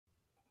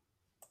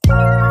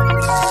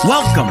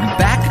Welcome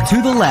back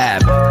to the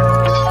lab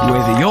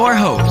with your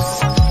hosts,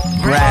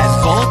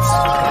 Brad Bolt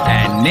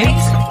and Nate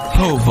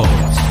Hovolt.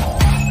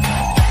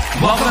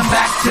 Welcome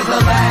back to the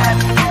lab.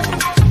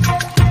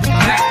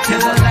 Back to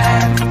the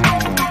lab.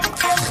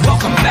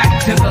 Welcome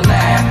back to the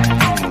lab.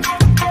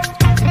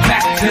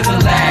 Back to the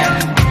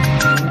lab.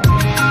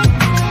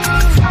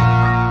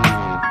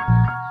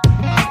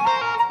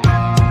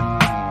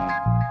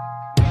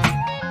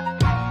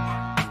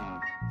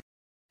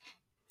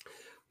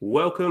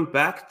 Welcome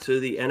back to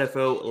the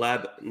NFL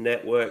Lab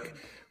Network.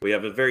 We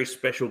have a very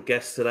special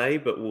guest today,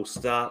 but we'll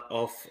start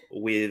off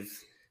with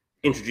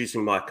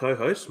introducing my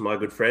co-host, my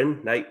good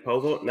friend, Nate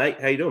Polvort. Nate,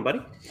 how you doing,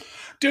 buddy?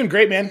 Doing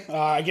great, man.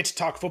 I get to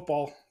talk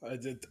football.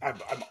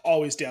 I'm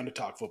always down to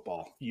talk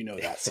football. You know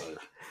that, sir.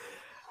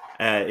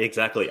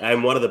 Exactly.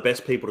 And one of the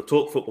best people to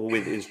talk football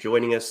with is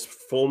joining us,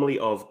 formerly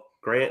of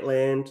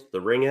Grantland,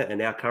 The Ringer, and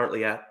now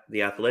currently at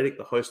The Athletic,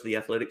 the host of the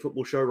Athletic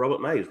Football Show,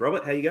 Robert Mays.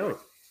 Robert, how you going?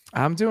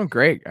 I'm doing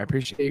great. I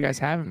appreciate you guys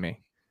having me.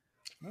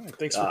 All right,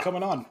 thanks for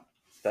coming on.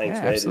 Thanks,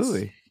 yeah, man.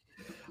 Absolutely.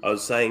 I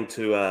was saying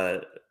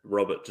to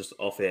Robert just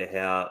off air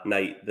how,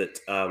 Nate, that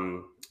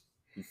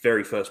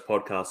very first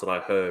podcast that I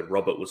heard,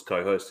 Robert was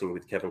co-hosting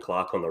with Kevin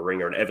Clark on The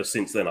Ringer. And ever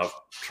since then, I've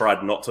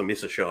tried not to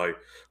miss a show,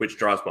 which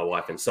drives my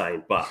wife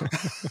insane. But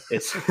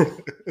it's...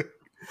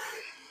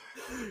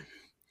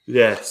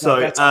 yeah, so...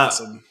 that's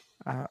awesome.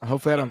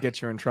 Hopefully I don't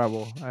get you in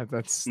trouble.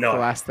 That's the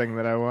last thing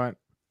that I want.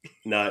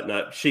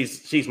 No.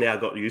 She's now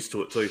got used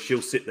to it too.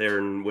 She'll sit there,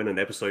 and when an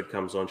episode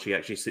comes on, she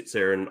actually sits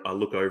there, and I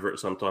look over it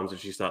sometimes,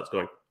 and she starts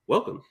going,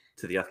 "Welcome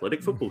to the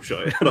Athletic Football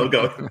Show," and I'll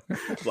go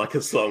like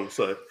a song.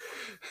 So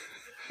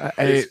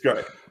it's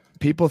great.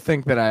 People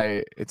think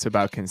that it's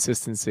about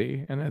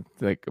consistency and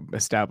like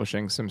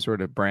establishing some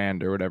sort of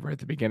brand or whatever at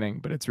the beginning,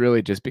 but it's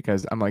really just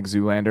because I'm like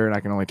Zoolander and I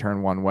can only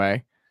turn one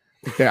way.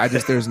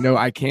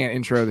 I can't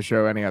intro the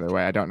show any other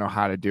way. I don't know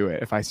how to do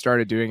it. If I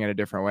started doing it a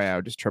different way, I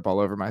would just trip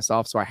all over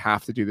myself. So I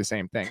have to do the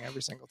same thing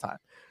every single time.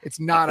 It's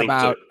not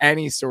about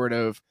any sort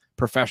of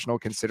professional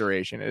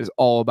consideration. It is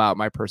all about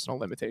my personal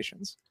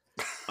limitations.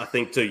 I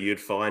think too, you'd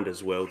find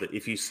as well that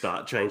if you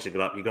start changing it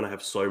up, you're going to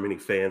have so many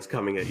fans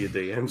coming at your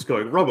DMs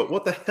going, "Robert,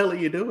 what the hell are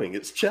you doing?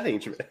 It's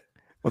changed, man."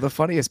 Well, the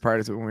funniest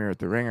part is when we were at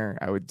The Ringer,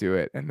 I would do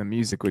it and the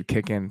music would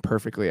kick in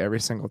perfectly every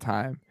single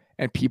time.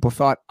 And people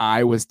thought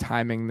I was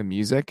timing the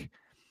music.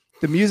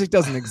 The music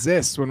doesn't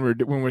exist when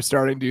we're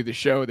starting to do the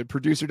show. The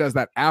producer does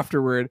that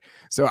afterward.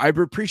 So I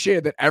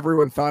appreciated that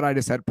everyone thought I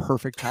just had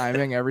perfect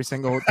timing every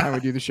single time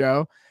we do the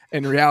show.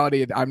 In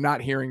reality, I'm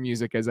not hearing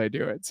music as I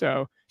do it.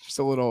 So just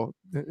a little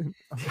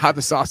how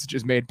the sausage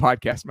is made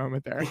podcast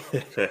moment there.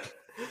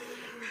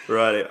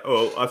 Right.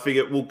 Well, I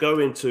figure we'll go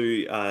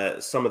into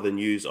some of the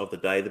news of the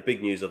day. The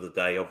big news of the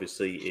day,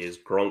 obviously, is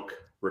Gronk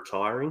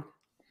retiring.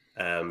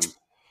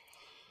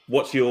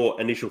 What's your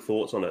initial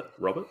thoughts on it,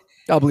 Robert?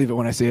 I'll believe it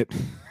when I see it.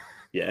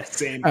 Yeah,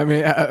 same. I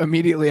mean,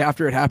 immediately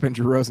after it happened,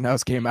 Drew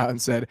Rosenhaus came out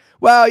and said,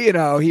 "Well,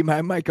 he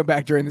might come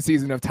back during the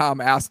season if Tom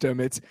asked him."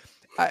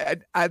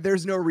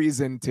 There's no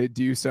reason to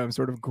do some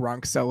sort of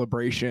Gronk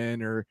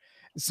celebration or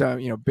some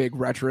big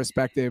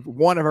retrospective.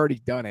 One, I've already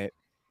done it.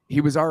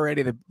 He was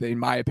already in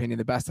my opinion,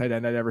 the best tight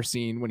end I'd ever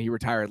seen when he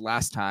retired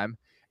last time,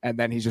 and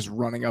then he's just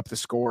running up the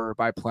score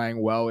by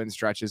playing well in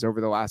stretches over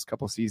the last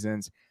couple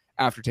seasons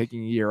after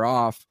taking a year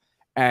off.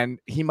 And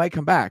he might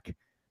come back.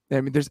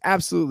 I mean, there's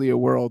absolutely a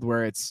world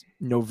where it's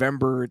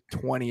November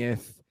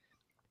 20th.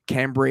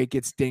 Cam Brate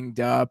gets dinged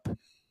up.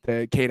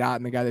 The Kate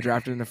Otten, the guy that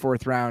drafted in the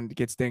 4th round,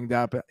 gets dinged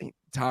up.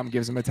 Tom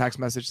gives him a text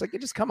message. It's like,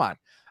 just come on.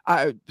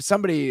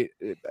 Somebody,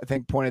 I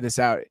think, pointed this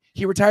out.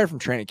 He retired from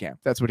training camp.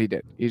 That's what he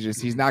did.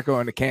 He's not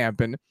going to camp.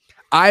 And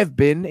I've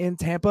been in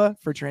Tampa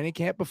for training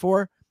camp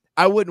before.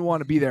 I wouldn't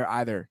want to be there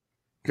either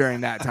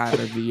during that time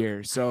of the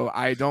year. So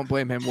I don't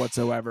blame him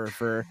whatsoever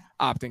for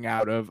opting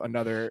out of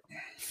another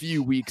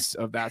few weeks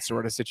of that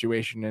sort of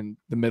situation in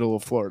the middle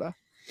of Florida.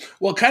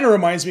 Well, it kind of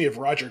reminds me of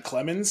Roger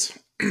Clemens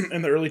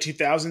in the early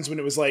 2000s when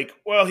it was like,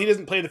 well, he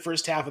doesn't play the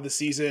first half of the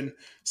season,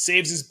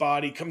 saves his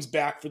body, comes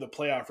back for the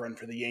playoff run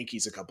for the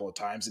Yankees a couple of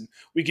times. And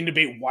we can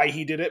debate why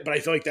he did it, but I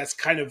feel like that's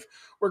kind of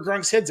where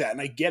Gronk's head's at.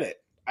 And I get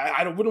it.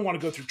 I wouldn't want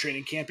to go through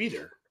training camp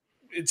either.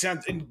 It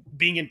sounds, and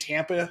being in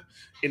Tampa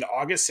in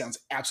August sounds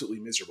absolutely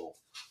miserable.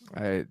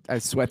 I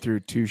sweat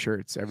through 2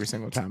 shirts every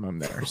single time I'm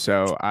there.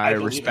 So I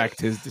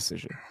respect his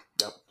decision.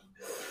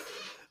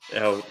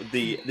 Yep.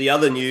 The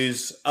other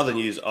news,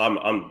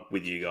 I'm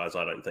with you guys.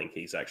 I don't think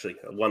he's actually,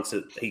 once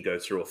he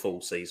goes through a full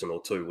season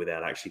or 2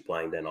 without actually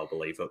playing, then I'll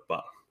believe it,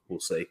 but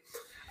we'll see.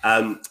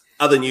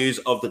 Other news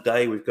of the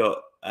day, we've got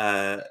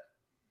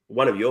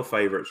one of your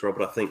favorites,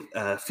 Robert. I think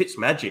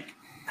Fitzmagic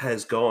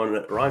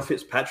Ryan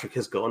Fitzpatrick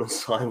has gone and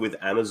signed with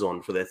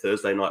Amazon for their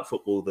Thursday Night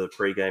Football, the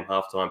pre-game,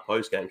 halftime,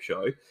 post-game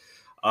show.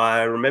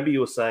 I remember you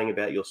were saying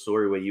about your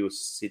story where you were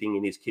sitting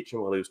in his kitchen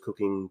while he was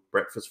cooking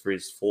breakfast for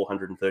his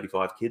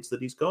 435 kids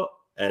that he's got,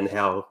 and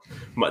how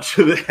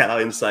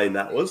insane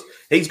that was.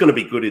 He's going to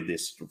be good in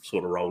this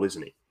sort of role,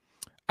 isn't he?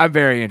 I'm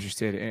very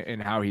interested in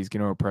how he's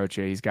going to approach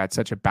it. He's got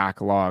such a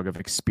backlog of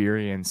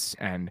experience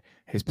and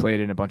has played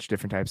in a bunch of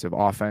different types of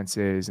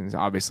offenses and is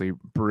obviously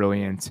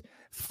brilliant,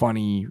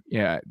 funny.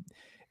 Yeah,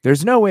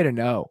 there's no way to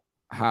know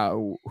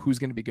who's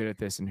going to be good at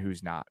this and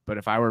who's not. But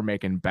if I were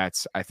making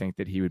bets, I think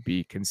that he would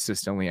be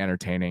consistently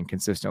entertaining,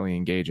 consistently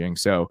engaging.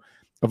 So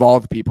of all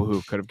the people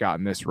who could have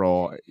gotten this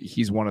role,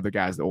 he's one of the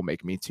guys that will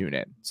make me tune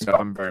in. So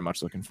I'm very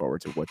much looking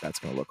forward to what that's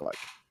going to look like.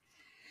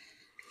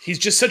 He's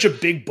just such a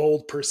big,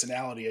 bold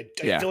personality.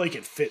 I feel like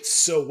it fits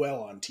so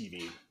well on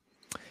TV.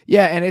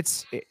 Yeah, and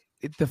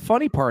the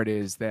funny part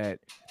is that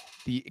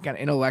the kind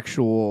of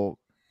intellectual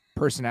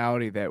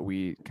personality that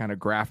we kind of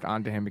graft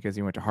onto him because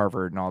he went to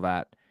Harvard and all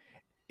that,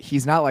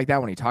 he's not like that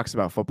when he talks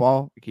about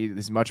football. He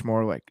is much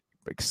more like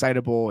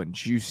excitable and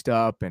juiced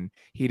up, and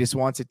he just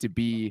wants it to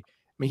be.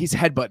 I mean, he's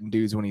headbutting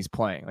dudes when he's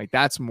playing. Like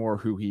that's more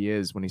who he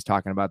is when he's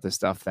talking about this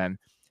stuff than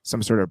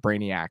some sort of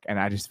brainiac. And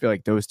I just feel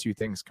like those two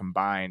things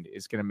combined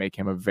is going to make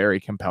him a very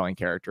compelling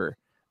character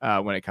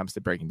when it comes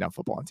to breaking down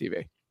football on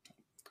TV.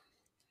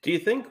 Do you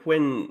think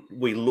when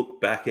we look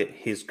back at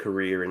his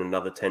career in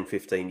another 10,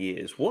 15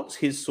 years, what's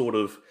his sort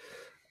of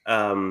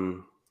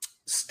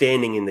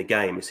standing in the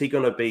game? Is he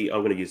going to be, I'm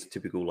going to use the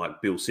typical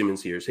like Bill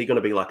Simmons here, is he going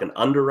to be like an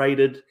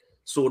underrated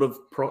sort of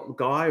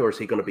guy, or is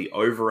he going to be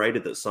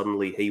overrated that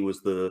suddenly he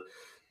was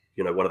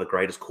one of the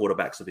greatest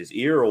quarterbacks of his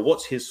era? Or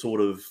what's his sort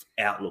of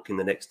outlook in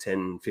the next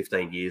 10,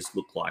 15 years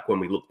look like when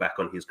we look back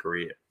on his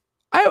career?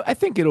 I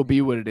think it'll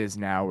be what it is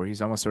now, where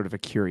he's almost sort of a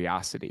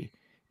curiosity.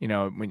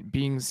 When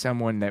being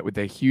someone that with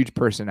a huge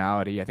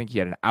personality, I think he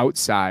had an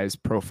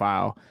outsized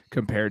profile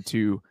compared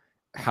to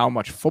how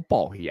much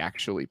football he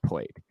actually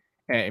played.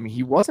 I mean,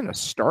 he wasn't a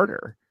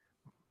starter,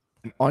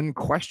 an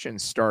unquestioned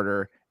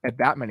starter at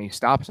that many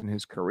stops in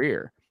his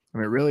career. I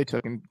mean, it really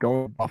took him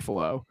going to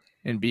Buffalo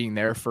and being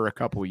there for a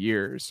couple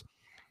years.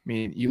 I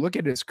mean, you look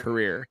at his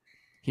career,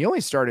 he only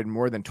started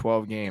more than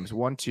 12 games,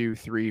 1, 2,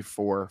 3,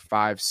 4,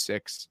 5,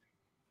 6,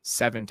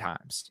 7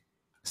 times.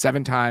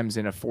 7 times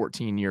in a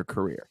 14-year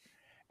career.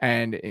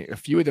 And a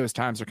few of those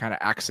times are kind of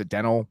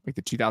accidental, like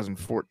the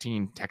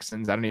 2014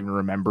 Texans. I don't even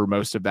remember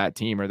most of that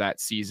team or that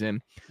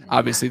season.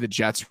 Obviously, the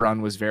Jets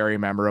run was very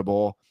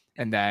memorable.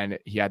 And then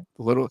he had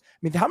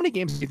how many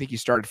games do you think he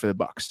started for the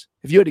Bucs?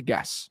 If you had to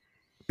guess,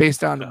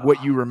 based on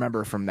what you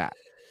remember from that.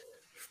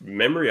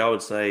 Memory, I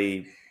would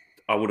say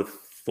I would have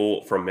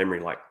thought from memory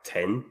like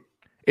 10.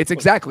 It's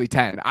exactly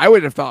 10. I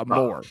would have thought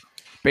more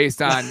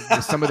based on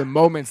some of the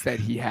moments that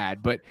he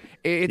had. But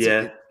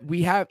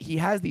he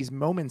has these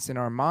moments in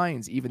our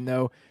minds, even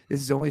though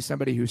this is only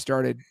somebody who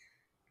started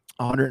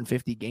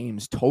 150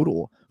 games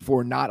total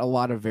for not a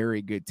lot of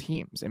very good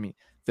teams. I mean,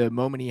 the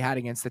moment he had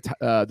against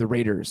the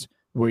Raiders,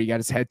 where he got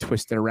his head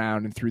twisted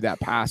around and threw that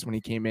pass when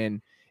he came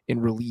in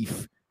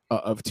relief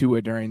of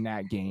Tua during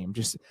that game.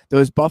 Just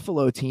those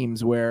Buffalo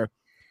teams where,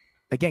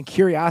 again,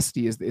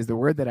 curiosity is the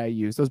word that I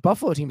use. Those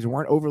Buffalo teams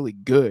weren't overly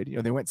good.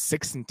 They went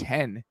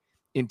 6-10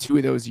 in 2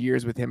 of those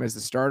years with him as the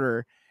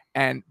starter,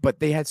 but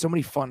they had so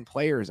many fun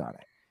players on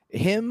it.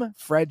 Him,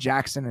 Fred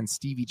Jackson, and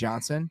Stevie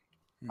Johnson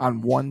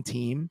on one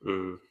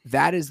team.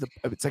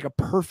 It's like a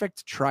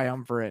perfect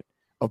triumvirate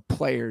of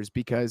players,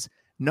 because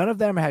none of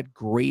them had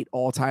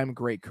all-time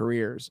great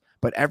careers,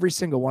 but every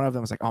single one of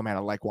them was like, oh man, I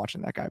like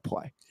watching that guy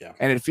play. Yeah.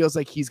 And it feels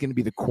like he's going to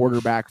be the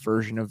quarterback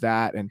version of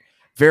that, and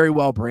very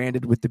well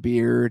branded with the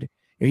beard.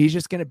 He's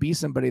just going to be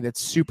somebody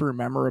that's super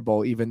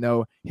memorable, even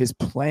though his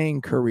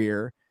playing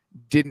career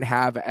didn't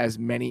have as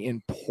many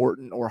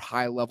important or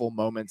high-level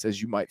moments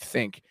as you might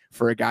think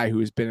for a guy who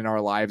has been in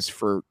our lives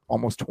for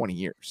almost 20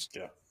 years.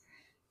 Yeah.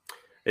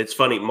 It's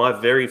funny. My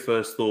very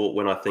first thought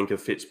when I think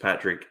of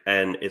Fitzpatrick,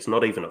 and it's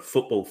not even a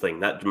football thing,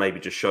 that maybe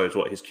just shows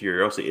what his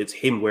curiosity. It's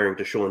him wearing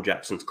Deshaun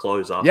Jackson's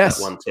clothes after that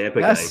one Tampa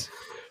game.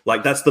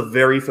 Like, that's the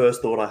very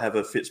first thought I have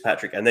of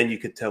Fitzpatrick. And then you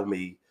could tell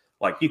me,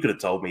 like, you could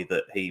have told me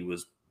that he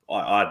was,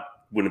 I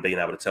wouldn't have been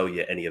able to tell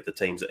you any of the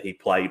teams that he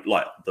played,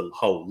 like the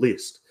whole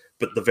list.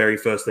 But the very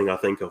first thing I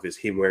think of is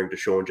him wearing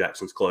Deshaun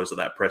Jackson's clothes at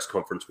that press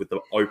conference with the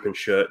open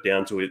shirt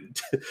down to it,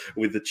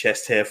 with the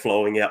chest hair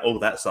flowing out, all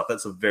that stuff.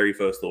 That's the very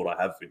first thought I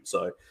have of him.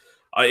 So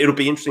it'll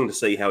be interesting to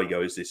see how he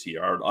goes this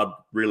year. I'm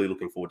really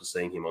looking forward to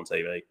seeing him on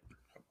TV.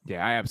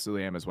 Yeah, I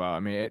absolutely am as well. I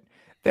mean,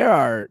 there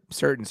are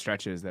certain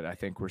stretches that I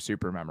think were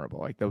super memorable,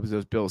 like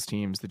those Bills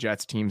teams, the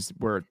Jets teams,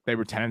 where they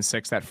were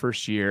 10-6 that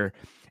first year.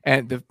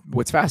 And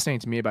what's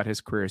fascinating to me about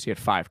his career is he had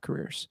 5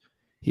 careers.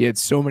 He had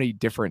so many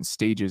different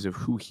stages of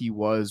who he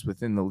was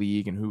within the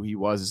league and who he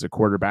was as a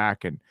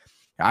quarterback. And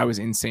I was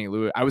in St.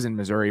 Louis. I was in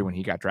Missouri when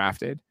he got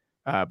drafted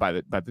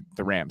by the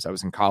Rams. I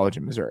was in college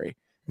in Missouri.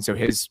 And so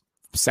his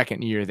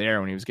second year there,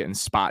 when he was getting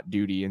spot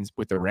duty and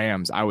with the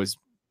Rams, I was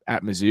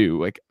at Mizzou,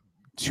 like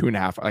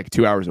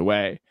 2 hours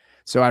away.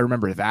 So I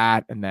remember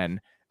that. And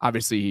then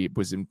obviously he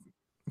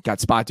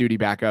got spot duty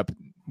back up,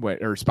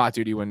 spot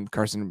duty when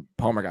Carson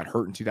Palmer got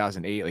hurt in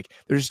 2008. Like,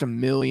 there's just a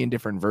million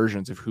different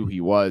versions of who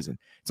he was. And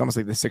it's almost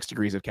like the 6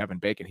 degrees of Kevin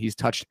Bacon. He's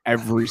touched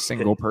every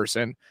single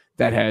person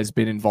that has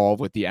been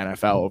involved with the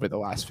NFL over the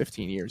last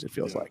 15 years, it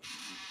feels like.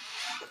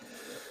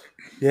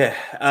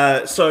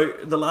 Yeah. So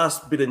the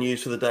last bit of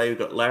news for the day, we've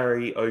got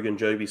Larry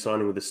Ogunjobi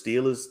signing with the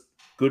Steelers.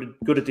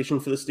 Good addition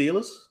for the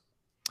Steelers.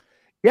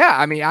 Yeah,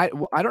 I mean, I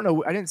don't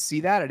know. I didn't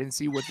see that. I didn't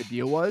see what the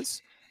deal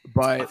was, I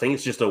but think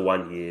it's just a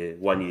 1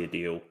 year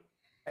deal.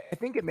 I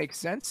think it makes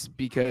sense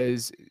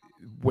because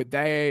would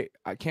they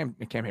Cam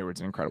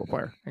Hayward's an incredible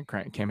player, and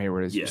Cam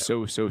Hayward is Yeah.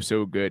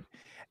 so good.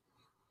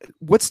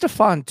 What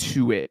Stephon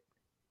Tuitt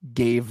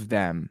gave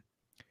them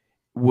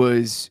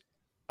was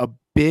a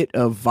bit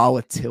of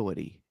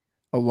volatility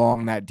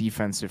along that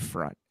defensive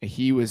front.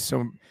 He was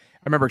so.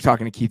 I remember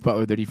talking to Keith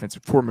Butler, the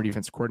former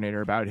defensive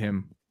coordinator, about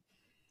him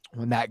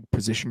when that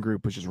position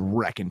group was just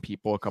wrecking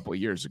people a couple of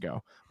years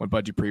ago when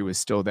Bud Dupree was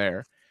still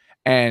there,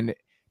 and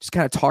just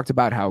kind of talked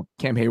about how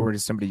Cam Hayward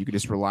is somebody you could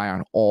just rely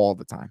on all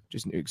the time,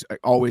 just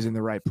always in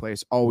the right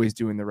place, always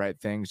doing the right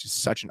things,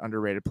 just such an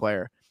underrated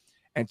player.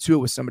 And Tua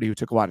was somebody who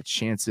took a lot of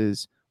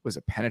chances, was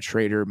a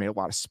penetrator, made a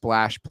lot of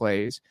splash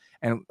plays.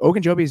 And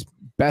Ogunjobi's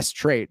best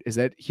trait is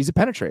that he's a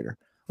penetrator.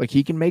 Like,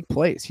 he can make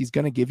plays. He's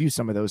going to give you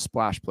some of those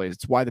splash plays.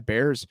 It's why the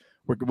Bears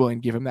were willing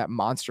to give him that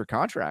monster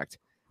contract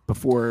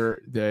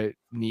before the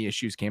knee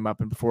issues came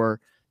up and before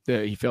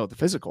he failed the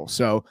physical.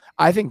 So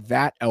I think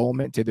that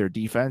element to their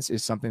defense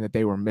is something that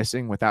they were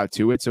missing without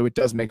Tuitt. So it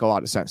does make a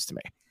lot of sense to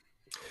me.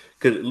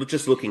 Because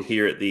just looking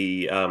here at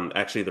the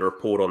actually the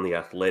report on the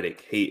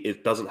Athletic,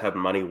 it doesn't have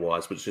money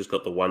wise, but it's just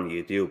got the 1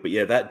 year deal. But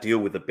yeah, that deal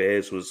with the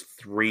Bears was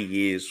 3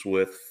 years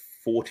worth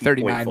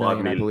 $39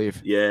 million, I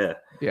believe. Yeah.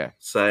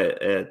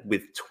 So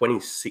with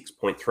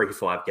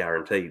 26.35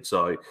 guaranteed.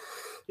 So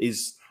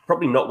is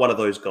probably not one of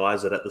those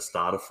guys that at the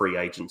start of free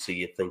agency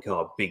you think,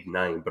 oh, big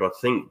name. But I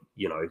think,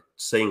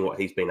 seeing what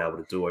he's been able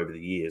to do over the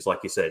years, like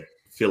you said,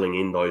 filling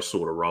in those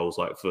sort of roles,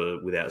 like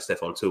without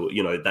Stephon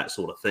Tuitt, that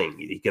sort of thing,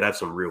 he could have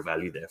some real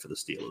value there for the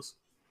Steelers.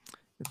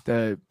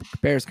 The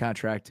Bears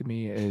contract to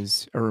me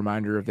is a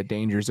reminder of the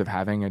dangers of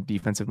having a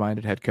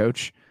defensive-minded head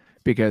coach,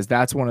 because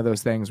that's one of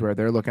those things where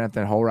they're looking at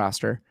the whole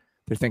roster.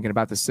 They're thinking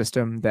about the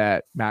system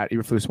that Matt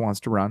Eberflus wants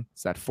to run.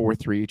 It's that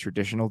 4-3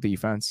 traditional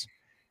defense.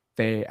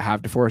 They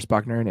have DeForest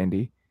Buckner in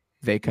Indy.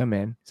 They come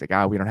in. It's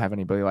like, we don't have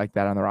anybody like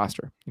that on the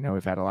roster.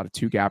 We've had a lot of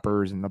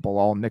two-gappers and the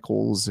Bilal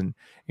Nichols and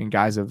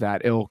guys of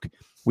that ilk.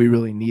 We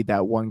really need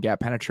that one-gap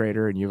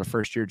penetrator, and you have a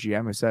first-year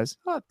GM who says,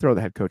 throw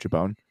the head coach a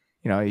bone.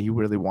 He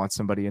really wants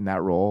somebody in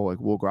that role. Like,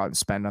 we'll go out and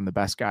spend on the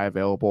best guy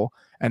available.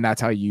 And that's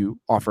how you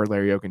offer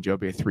Larry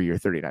Ogunjobi a 3-year,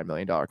 $39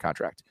 million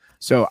contract.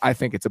 So I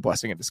think it's a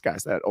blessing in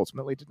disguise that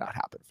ultimately did not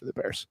happen for the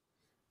Bears.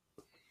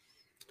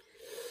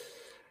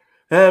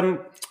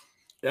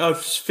 I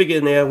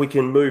figure now we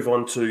can move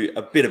on to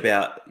a bit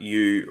about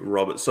you,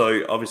 Robert.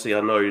 So obviously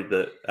I know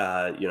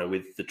that,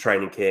 with the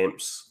training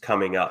camps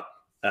coming up,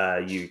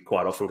 you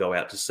quite often go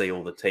out to see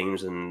all the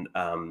teams and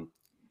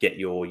get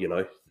your,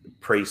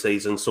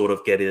 preseason, sort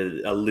of get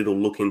a little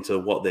look into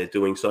what they're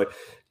doing. So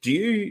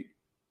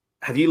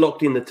have you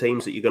locked in the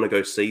teams that you're going to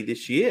go see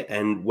this year?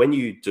 And when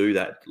you do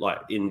that,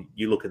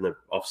 you look in the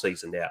off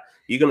season now,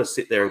 you're going to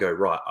sit there and go,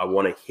 right, I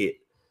want to hit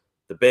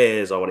the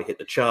Bears, I want to hit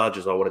the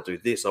Chargers, I want to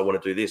do this, I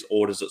want to do this,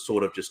 or does it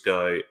sort of just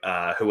go,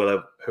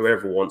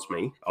 whoever wants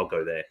me, I'll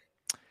go there?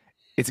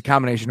 It's a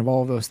combination of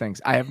all of those things.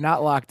 I have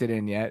not locked it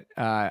in yet.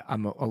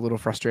 I'm a little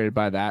frustrated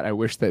by that. I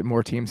wish that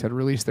more teams had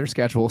released their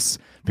schedules,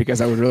 because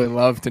I would really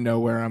love to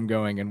know where I'm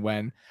going and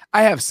when.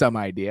 I have some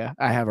idea.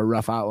 I have a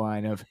rough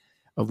outline of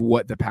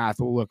what the path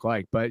will look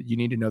like, but you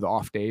need to know the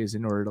off days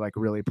in order to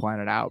really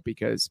plan it out,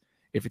 because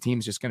if a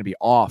team's just going to be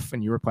off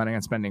and you were planning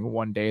on spending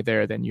one day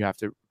there, then you have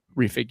to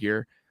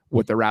refigure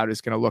what the route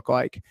is going to look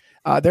like.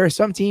 There are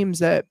some teams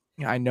that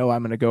I know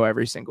I'm going to go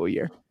every single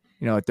year.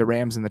 Like the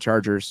Rams and the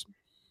Chargers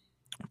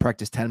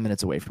practice 10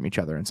 minutes away from each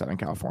other in Southern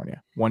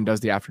California. One does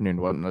the afternoon,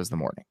 one does the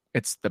morning.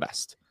 It's the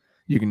best.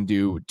 You can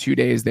do 2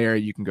 days there.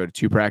 You can go to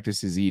 2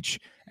 practices each,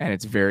 and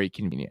it's very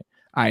convenient.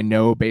 I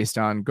know based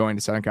on going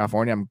to Southern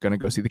California, I'm going to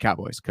go see the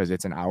Cowboys because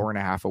it's an hour and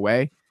a half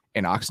away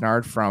in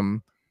Oxnard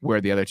from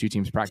where the other 2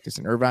 teams practice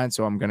in Irvine.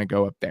 So I'm going to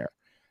go up there.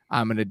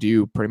 I'm going to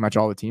do pretty much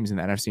all the teams in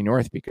the NFC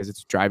North because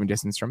it's driving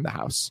distance from the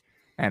house.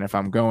 And if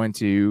I'm going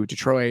to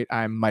Detroit,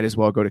 I might as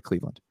well go to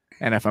Cleveland.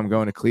 And if I'm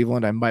going to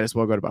Cleveland, I might as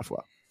well go to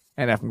Buffalo.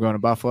 And if I'm going to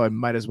Buffalo, I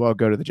might as well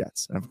go to the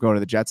Jets. And if I'm going to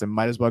the Jets, I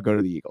might as well go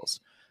to the Eagles.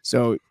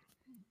 So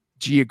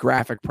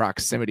geographic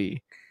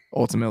proximity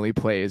ultimately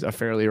plays a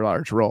fairly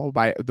large role.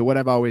 What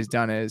I've always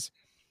done is,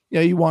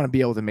 you want to be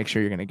able to make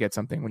sure you're going to get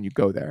something when you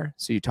go there.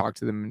 So you talk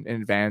to them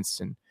in advance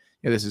and,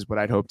 this is what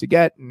I'd hope to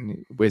get.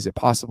 And is it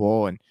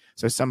possible? And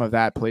so some of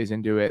that plays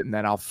into it. And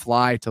then I'll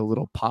fly to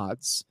little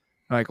pods.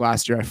 Like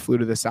last year, I flew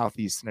to the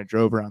Southeast and I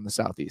drove around the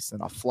Southeast,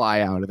 and I'll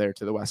fly out of there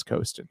to the West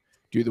Coast and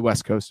do the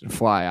West Coast and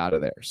fly out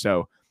of there.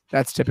 So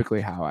that's typically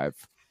how I've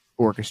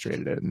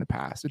orchestrated it in the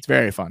past. It's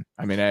very fun.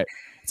 I mean,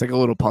 it's like a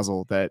little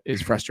puzzle that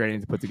is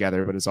frustrating to put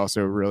together, but it's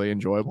also really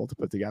enjoyable to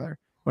put together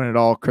when it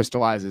all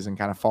crystallizes and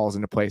kind of falls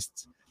into place.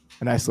 It's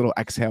a nice little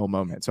exhale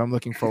moment. So I'm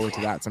looking forward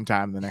to that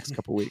sometime in the next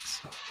couple of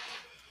weeks.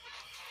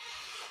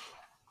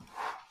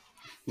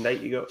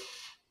 Nate, you go.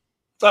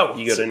 Oh,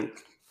 you got in.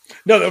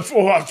 No, first of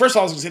all,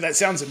 I was going to say that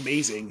sounds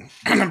amazing.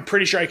 I'm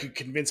pretty sure I could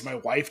convince my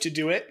wife to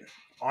do it,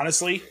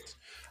 honestly.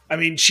 I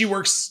mean, she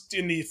works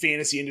in the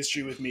fantasy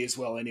industry with me as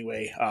well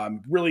anyway.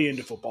 Really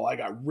into football. I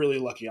got really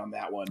lucky on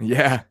that one.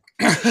 Yeah.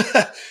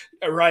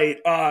 Right.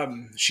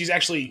 She's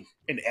actually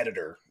an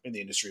editor in the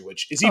industry,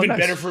 which is even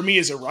better for me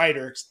as a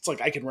writer. It's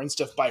like I can run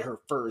stuff by her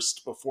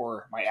first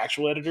before my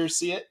actual editors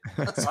see it,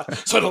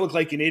 so I don't look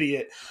like an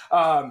idiot.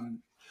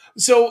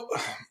 So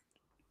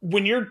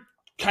when you're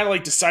kind of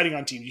like deciding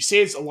on teams, you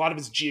say a lot of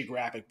it's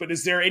geographic, but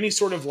is there any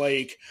sort of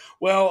like,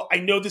 well, I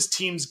know this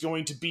team's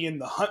going to be in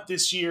the hunt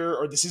this year,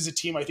 or this is a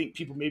team I think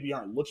people maybe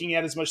aren't looking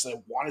at as much as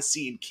I want to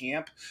see in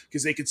camp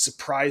because they could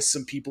surprise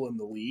some people in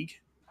the league?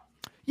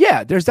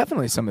 Yeah, there's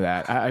definitely some of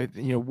that.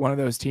 One of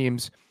those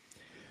teams,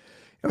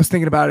 I was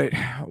thinking about it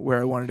where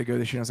I wanted to go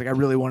this year. I was like, I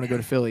really want to go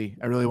to Philly.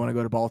 I really want to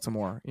go to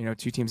Baltimore.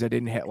 Two teams I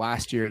didn't hit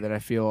last year that I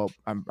feel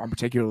I'm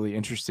particularly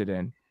interested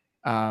in.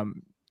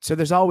 So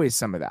there's always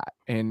some of that.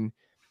 And,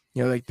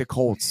 like the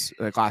Colts,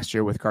 like last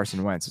year with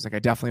Carson Wentz, it's like I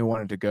definitely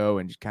wanted to go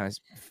and kind of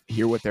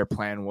hear what their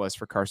plan was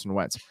for Carson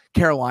Wentz.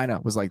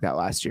 Carolina was like that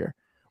last year,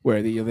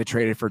 where they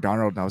traded for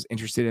Darnold, and I was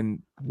interested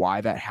in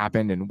why that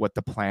happened and what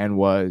the plan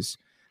was.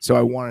 So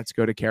I wanted to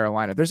go to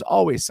Carolina. There's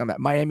always some that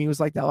Miami was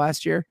like that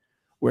last year,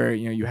 where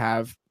you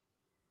have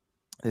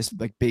this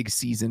like big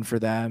season for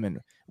them and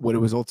what it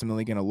was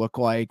ultimately going to look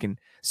like. And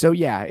so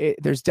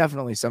there's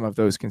definitely some of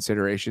those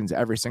considerations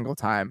every single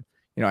time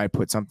I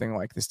put something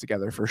like this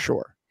together for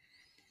sure.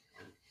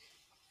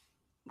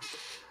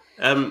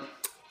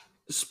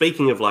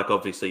 Speaking of like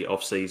obviously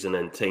off season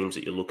and teams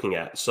that you're looking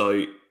at, so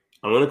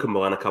I'm going to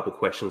combine a couple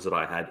questions that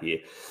I had here.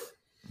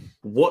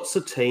 What's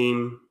a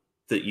team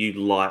that you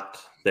liked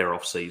their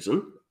off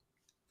season,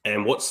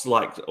 and what's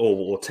like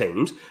or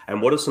teams,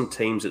 and what are some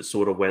teams that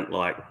sort of went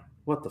like,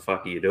 what the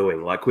fuck are you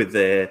doing? Like with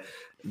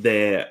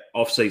their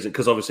off season,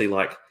 because obviously,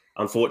 like,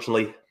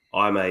 unfortunately,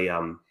 I'm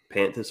a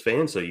Panthers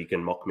fan, so you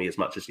can mock me as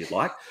much as you'd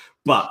like,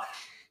 but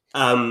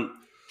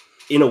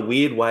in a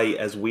weird way,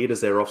 as weird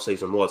as their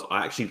offseason was,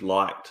 I actually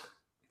liked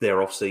their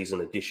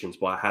offseason additions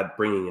by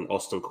bringing in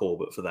Austin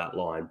Corbett for that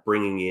line,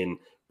 bringing in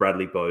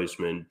Bradley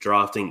Bozeman,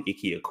 drafting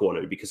Ike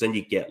Ekwonu, because then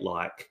you get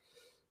like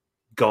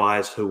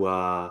guys who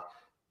are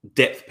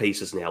depth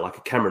pieces now. Like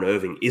a Cameron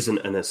Irving isn't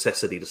a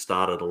necessity to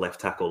start at a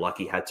left tackle like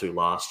he had to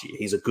last year.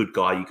 He's a good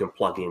guy you can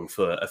plug in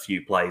for a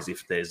few plays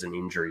if there's an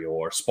injury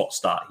or a spot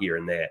start here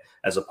and there,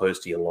 as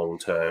opposed to your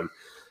long-term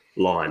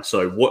line.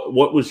 So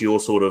what was your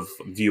sort of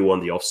view on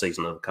the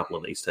offseason of a couple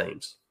of these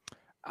teams?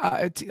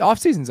 Off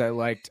seasons I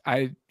liked.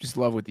 I just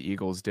love what the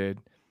Eagles did.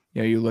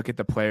 You look at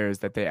the players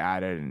that they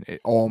added and it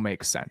all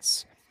makes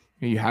sense.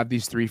 You have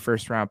these 3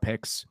 first-round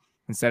picks.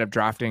 Instead of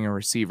drafting a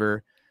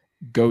receiver,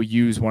 go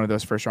use one of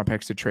those first-round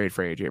picks to trade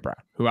for A.J. Brown,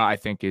 who I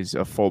think is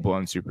a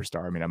full-blown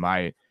superstar. I mean,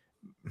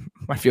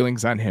 my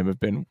feelings on him have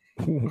been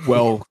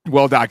well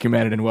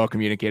documented and well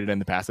communicated in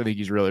the past. I think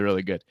he's really,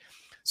 really good.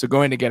 So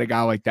going to get a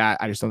guy like that,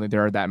 I just don't think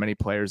there are that many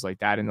players like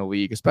that in the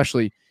league,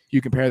 especially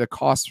you compare the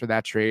cost for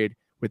that trade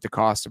with the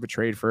cost of a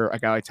trade for a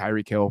guy like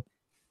Tyreek Hill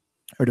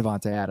or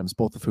Devontae Adams,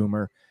 both of whom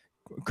are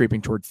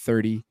creeping toward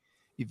 30.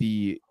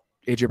 The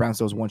A.J. Brown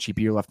still has 1 cheap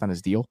year left on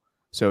his deal.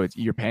 So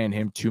you're paying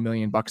him $2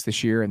 million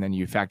this year, and then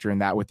you factor in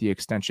that with the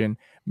extension,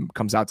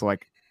 comes out to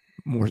like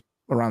more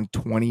around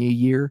 20 a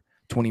year,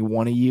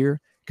 21 a year,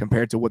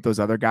 compared to what those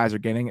other guys are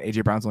getting.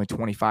 A.J. Brown's only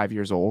 25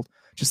 years old.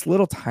 Just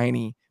little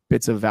tiny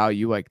bits of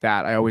value like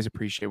that. I always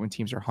appreciate when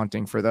teams are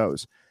hunting for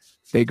those.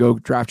 They go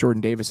draft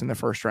Jordan Davis in the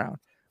first round,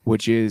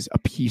 which is a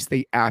piece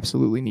they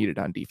absolutely needed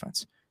on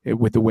defense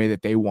with the way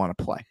that they want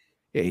to play.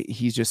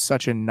 He's just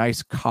such a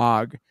nice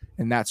cog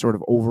in that sort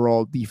of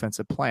overall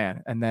defensive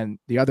plan. And then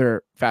the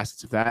other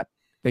facets of that,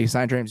 they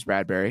signed James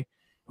Bradberry,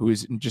 who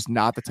is just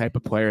not the type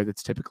of player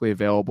that's typically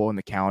available in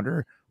the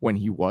calendar when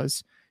he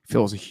was.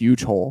 Fills a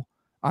huge hole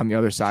on the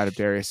other side of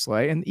Darius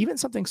Slay, and even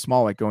something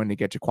small like going to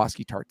get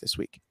Jaquiski Tartt this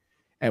week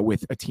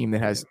with a team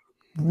that has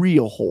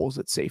real holes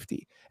at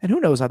safety. And who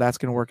knows how that's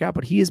going to work out,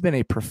 but he has been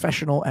a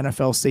professional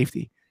NFL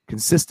safety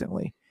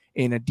consistently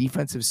in a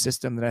defensive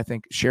system that I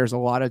think shares a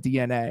lot of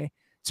DNA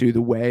to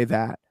the way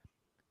that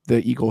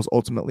the Eagles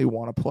ultimately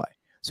want to play.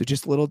 So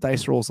just little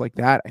dice rolls like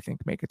that, I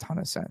think, make a ton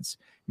of sense.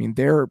 I mean,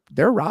 their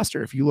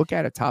roster, if you look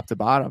at it top to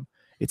bottom,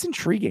 it's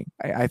intriguing.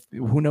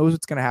 Who knows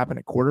what's going to happen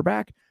at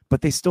quarterback,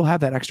 but they still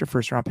have that extra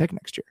first-round pick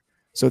next year.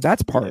 So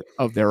that's part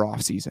of their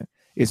offseason,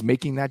 is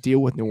making that deal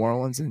with New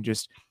Orleans and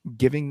just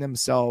giving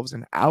themselves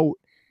an out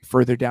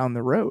further down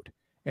the road.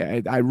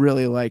 I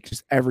really like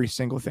just every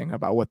single thing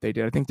about what they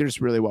did. I think they're just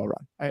really well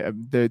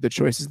run. The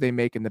choices they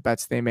make and the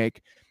bets they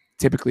make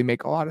typically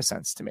make a lot of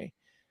sense to me.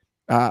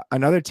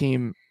 Another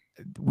team,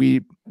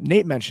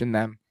 Nate mentioned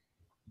them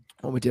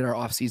when we did our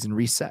offseason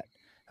reset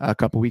a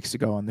couple weeks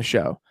ago on the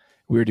show.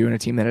 We were doing a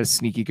team that had a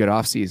sneaky good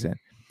offseason,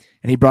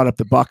 and he brought up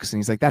the Bucs, and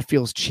he's like, that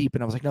feels cheap.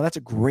 And I was like, no, that's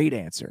a great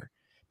answer,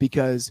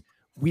 because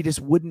we just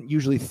wouldn't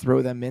usually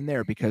throw them in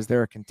there because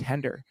they're a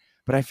contender.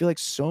 But I feel like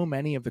so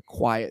many of the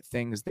quiet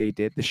things they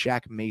did, the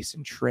Shaq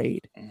Mason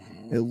trade,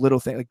 the little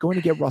thing, like going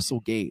to get Russell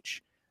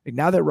Gage. Like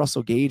now that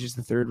Russell Gage is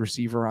the third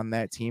receiver on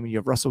that team, and you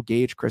have Russell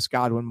Gage, Chris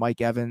Godwin,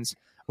 Mike Evans,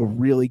 a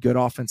really good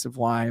offensive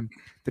line.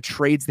 The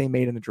trades they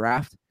made in the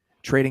draft,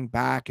 trading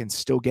back and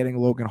still getting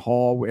Logan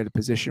Hall at a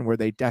position where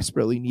they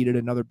desperately needed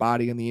another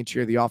body in the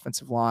interior of the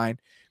offensive line,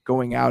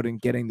 going out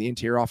and getting the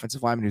interior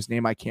offensive lineman whose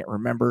name I can't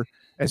remember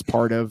as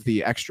part of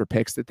the extra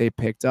picks that they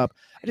picked up.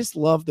 I just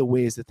love the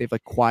ways that they've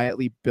like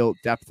quietly built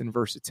depth and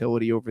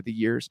versatility over the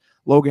years.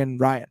 Logan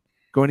Ryan,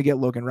 going to get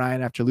Logan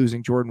Ryan after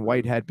losing Jordan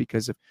Whitehead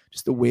because of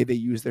just the way they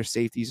use their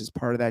safeties as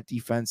part of that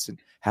defense and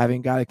having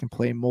a guy that can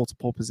play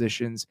multiple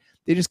positions.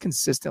 They just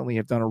consistently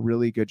have done a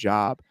really good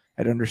job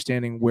at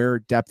understanding where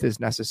depth is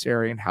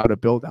necessary and how to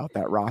build out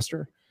that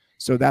roster.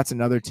 So that's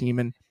another team.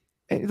 And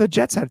the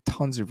Jets have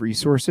tons of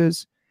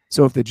resources.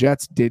 So if the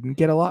Jets didn't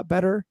get a lot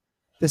better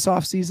this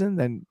offseason,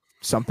 then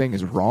something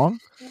is wrong.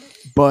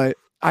 But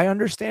I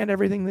understand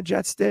everything the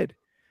Jets did.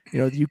 You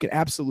know, you can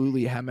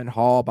absolutely hem and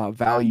haw about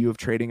value of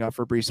trading up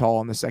for Breece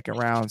Hall in the second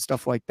round,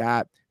 stuff like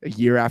that, a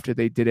year after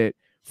they did it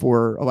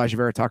for Elijah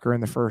Vera Tucker in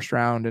the first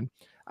round. And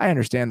I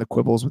understand the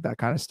quibbles with that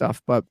kind of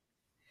stuff, but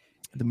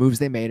the moves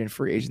they made in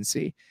free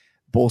agency,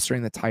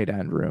 bolstering the tight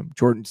end room,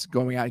 Jordan's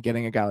going out and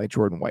getting a guy like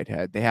Jordan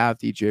Whitehead. They have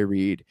DJ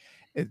Reed,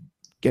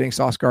 getting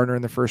Sauce Gardner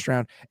in the first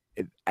round.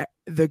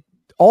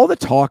 All the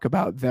talk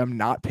about them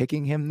not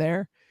picking him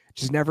there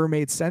just never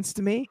made sense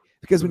to me,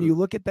 because when you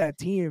look at that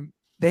team,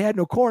 they had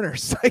no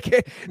corners. Like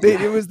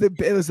it was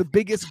the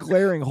biggest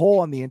glaring hole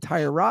on the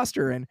entire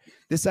roster. And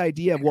this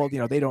idea of, well, you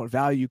know, they don't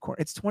value corner.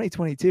 It's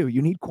 2022.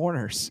 You need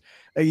corners.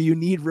 You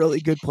need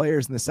really good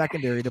players in the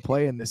secondary to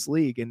play in this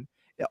league. And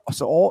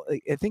so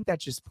I think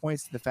that just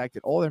points to the fact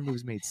that all their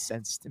moves made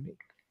sense to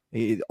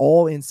me.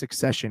 All in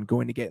succession,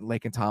 going to get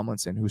Laken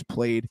Tomlinson, who's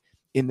played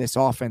in this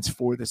offense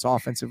for this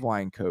offensive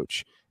line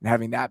coach, and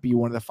having that be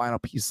one of the final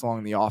pieces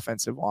along the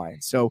offensive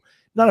line. So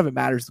none of it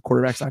matters. The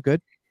quarterback's not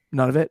good.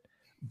 None of it.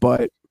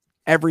 But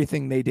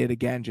everything they did,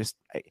 again, just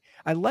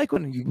I like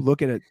when you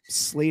look at a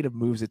slate of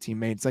moves a team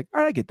made. It's like,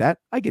 all right, I get that.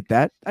 I get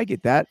that. I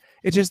get that.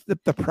 It's just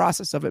the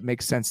process of it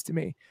makes sense to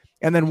me.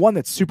 And then one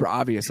that's super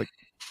obvious, like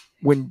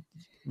when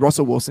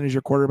Russell Wilson is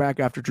your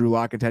quarterback after Drew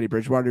Lock and Teddy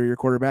Bridgewater are your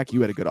quarterback,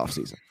 you had a good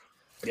offseason.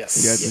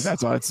 Yes.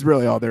 That's all. It's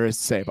really all there is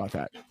to say about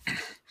that.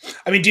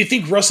 I mean, do you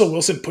think Russell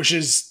Wilson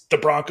pushes the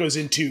Broncos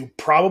into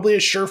probably a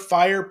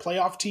surefire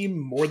playoff team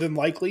more than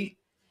likely?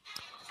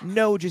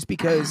 No, just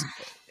because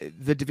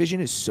the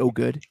division is so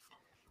good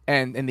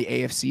and the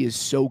AFC is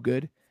so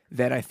good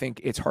that I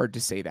think it's hard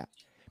to say that,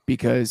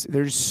 because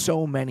there's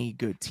so many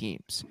good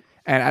teams.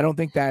 And I don't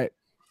think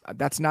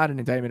that's not an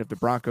indictment of the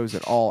Broncos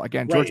at all.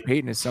 Again, George Right.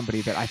 Payton is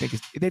somebody that I think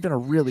they've done a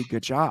really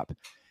good job.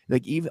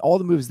 Like even all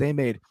the moves they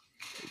made,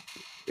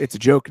 it's a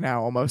joke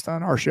now almost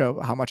on our show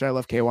how much I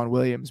love K'Wan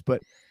Williams,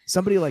 but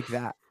somebody like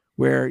that,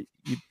 where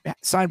you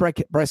signed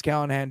Bryce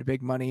Callahan to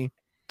big money,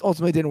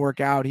 ultimately didn't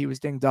work out. He was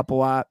dinged up a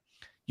lot.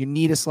 You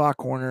need a slot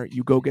corner.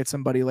 You go get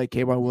somebody like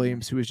K'Wan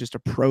Williams, who is just a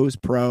pro's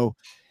pro,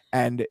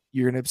 and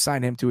you're going to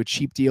sign him to a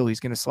cheap deal. He's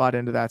going to slot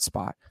into that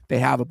spot. They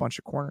have a bunch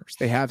of corners.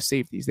 They have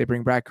safeties. They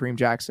bring back Kareem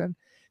Jackson.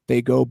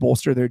 They go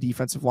bolster their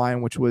defensive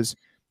line, which was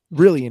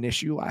really an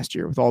issue last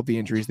year with all the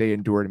injuries they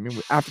endured. I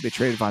mean, after they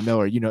traded Von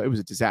Miller, you know, it was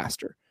a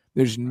disaster.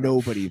 There's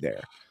nobody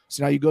there.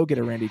 So now you go get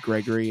a Randy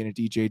Gregory and a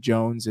DJ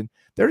Jones, and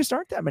there just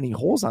aren't that many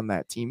holes on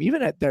that team,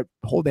 even at that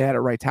hole they had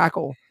at right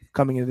tackle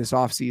coming into this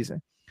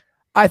offseason.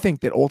 I think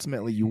that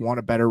ultimately you want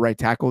a better right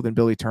tackle than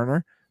Billy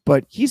Turner,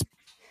 but he's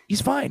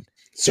fine.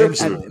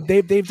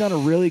 They've done a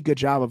really good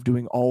job of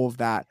doing all of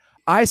that.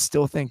 I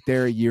still think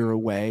they're a year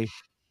away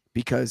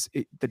because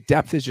the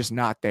depth is just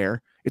not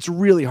there. It's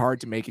really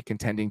hard to make a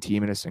contending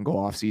team in a single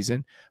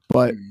offseason,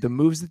 but the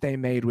moves that they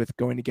made with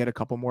going to get a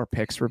couple more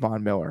picks for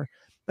Von Miller,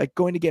 like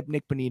going to get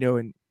Nick Bonito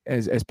and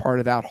as part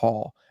of that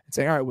haul and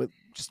saying, all right,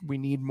 we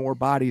need more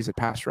bodies at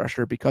pass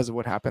rusher because of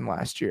what happened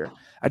last year.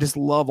 I just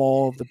love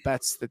all of the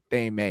bets that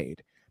they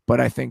made.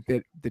 But I think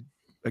that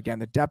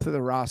the depth of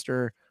the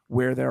roster,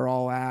 where they're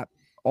all at,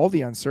 all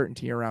the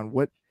uncertainty around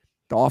what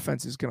the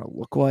offense is going to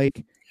look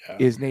like. Yeah.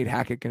 Is Nate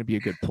Hackett going to be a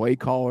good play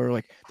caller?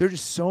 Like, there's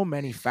just so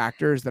many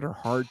factors that are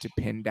hard to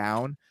pin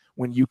down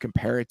when you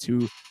compare it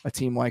to a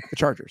team like the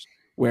Chargers,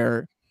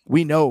 where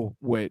we know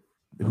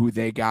who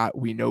they got.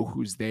 We know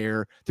who's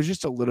there. There's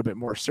just a little bit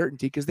more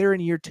certainty because they're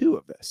in year 2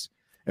 of this.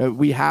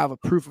 We have a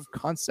proof of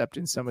concept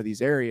in some of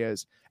these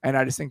areas. And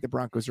I just think the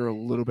Broncos are a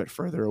little bit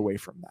further away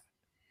from that.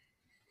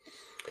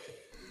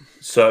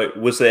 So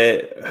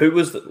who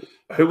was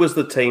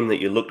the team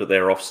that you looked at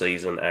their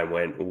offseason and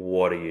went,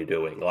 what are you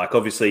doing? Like,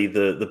 obviously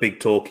the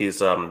big talk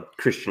is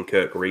Christian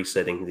Kirk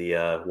resetting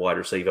the wide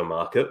receiver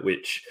market,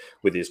 which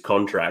with his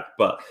contract,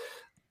 but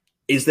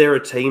is there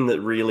a team that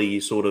really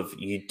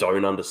you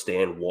don't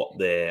understand what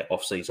their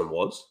offseason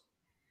was?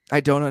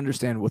 I don't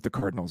understand what the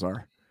Cardinals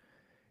are.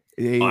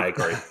 I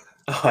agree.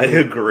 I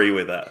agree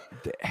with that.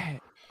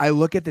 I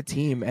look at the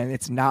team and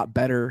it's not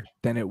better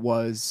than it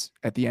was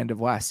at the end of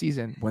last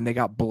season when they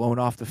got blown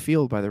off the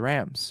field by the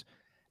Rams.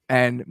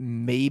 And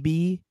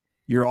maybe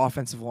your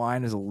offensive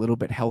line is a little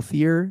bit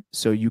healthier,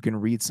 so you can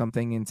read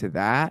something into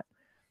that.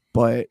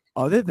 But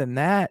other than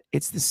that,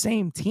 it's the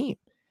same team.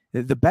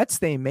 The bets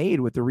they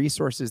made with the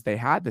resources they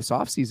had this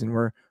offseason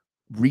were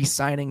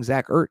re-signing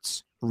Zach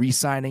Ertz,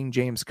 re-signing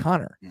James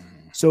Conner.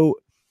 So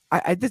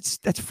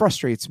that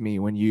frustrates me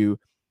when you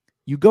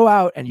go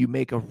out and you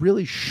make a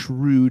really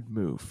shrewd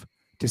move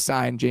to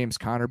sign James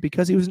Conner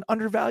because he was an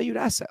undervalued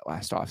asset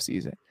last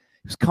offseason.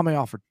 He was coming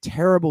off a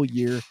terrible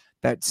year.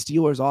 That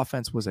Steelers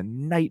offense was a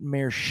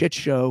nightmare shit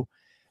show.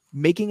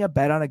 Making a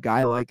bet on a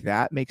guy like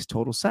that makes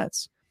total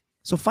sense.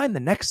 So find the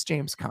next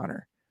James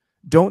Conner.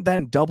 Don't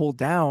then double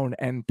down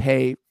and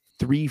pay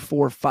 3,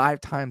 4,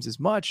 5 times as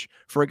much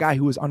for a guy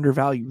who was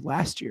undervalued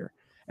last year.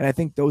 And I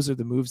think those are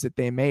the moves that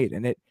they made.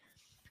 And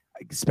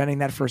spending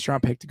that first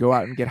round pick to go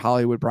out and get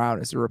Hollywood Brown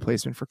as a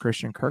replacement for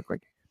Christian Kirk,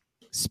 like,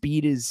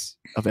 speed is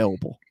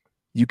available.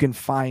 You can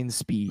find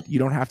speed. You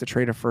don't have to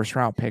trade a first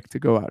round pick to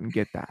go out and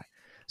get that.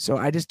 So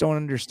I just don't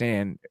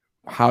understand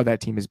how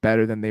that team is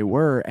better than they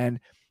were. And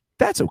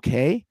that's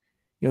okay.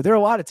 You know, there are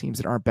a lot of teams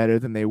that aren't better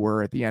than they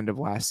were at the end of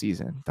last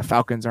season. The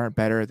Falcons aren't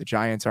better. The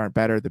Giants aren't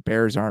better. The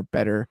Bears aren't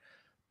better,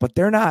 but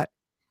they're not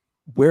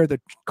where the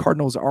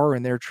Cardinals are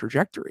in their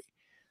trajectory.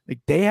 Like,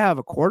 they have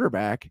a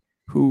quarterback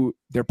who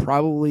they're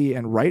probably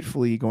and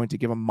rightfully going to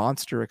give a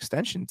monster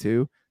extension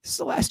to. This is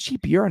the last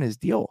cheap year on his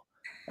deal.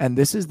 And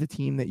this is the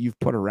team that you've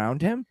put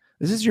around him.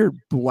 This is your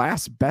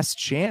last best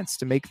chance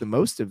to make the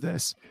most of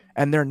this.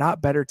 And they're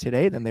not better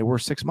today than they were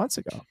 6 months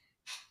ago.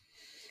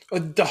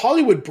 The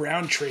Hollywood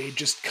Brown trade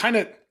just kind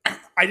of,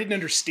 I didn't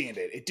understand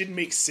it. It didn't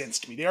make sense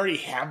to me. They already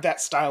have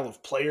that style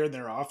of player in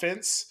their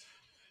offense.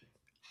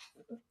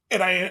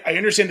 And I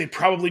understand they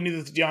probably knew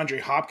that the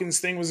DeAndre Hopkins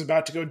thing was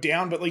about to go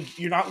down, but like,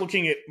 you're not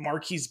looking at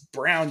Marquise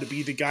Brown to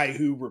be the guy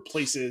who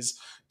replaces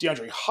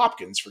DeAndre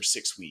Hopkins for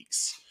 6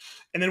 weeks.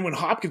 And then when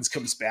Hopkins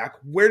comes back,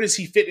 where does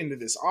he fit into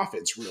this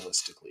offense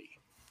realistically?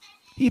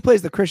 He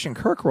plays the Christian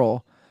Kirk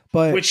role,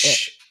 but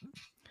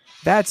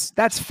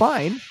that's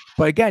fine.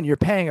 But again, you're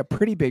paying a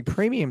pretty big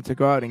premium to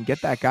go out and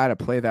get that guy to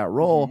play that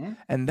role. Mm-hmm.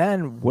 And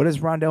then what does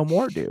Rondale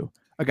Moore do?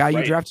 A guy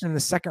you drafted in the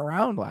second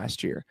round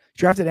last year. You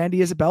drafted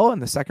Andy Isabella in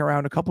the second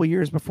round a couple of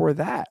years before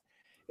that.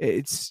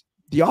 It's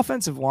the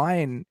offensive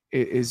line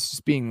is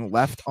just being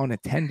left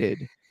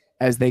unattended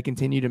as they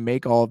continue to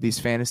make all of these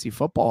fantasy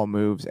football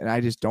moves, and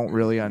I just don't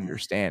really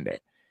understand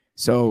it.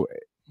 So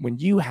when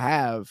you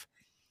have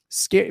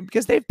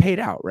because they've paid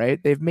out,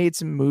 right? They've made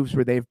some moves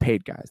where they've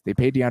paid guys. They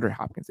paid DeAndre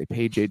Hopkins. They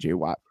paid J.J.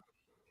 Watt.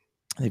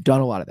 They've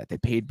done a lot of that. They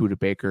paid Budda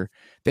Baker.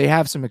 They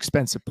have some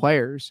expensive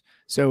players,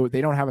 so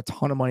they don't have a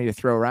ton of money to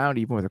throw around,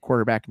 even with a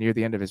quarterback near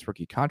the end of his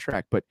rookie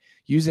contract. But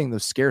using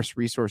those scarce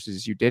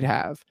resources you did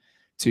have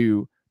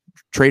to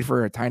trade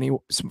for a tiny,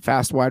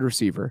 fast wide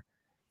receiver,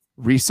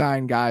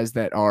 re-sign guys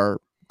that are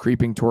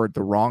creeping toward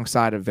the wrong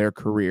side of their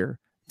career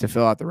to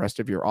fill out the rest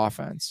of your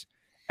offense,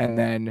 and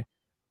then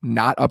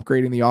not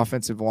upgrading the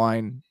offensive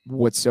line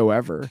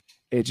whatsoever.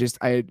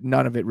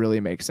 None of it really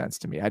makes sense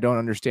to me. I don't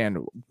understand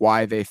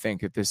why they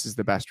think that this is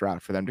the best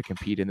route for them to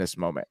compete in this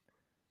moment.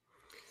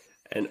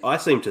 And I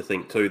seem to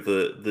think too,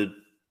 the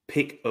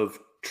pick of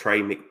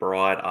Trey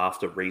McBride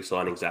after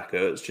re-signing Zach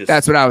Ertz.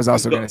 That's what I was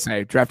also going to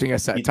say. Drafting a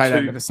tight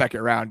end in the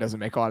second round doesn't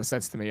make a lot of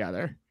sense to me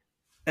either.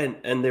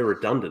 And they're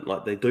redundant.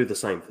 Like, they do the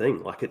same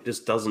thing. Like, it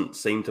just doesn't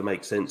seem to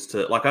make sense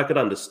to, like, I could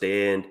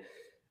understand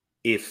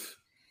if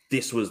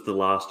this was the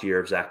last year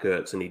of Zach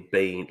Ertz and he'd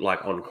been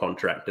like on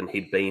contract and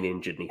he'd been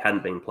injured and he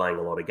hadn't been playing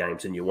a lot of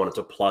games and you wanted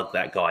to plug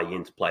that guy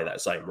in to play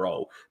that same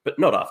role, but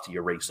not after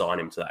you re-sign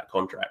him to that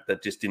contract.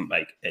 That just didn't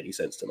make any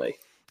sense to me.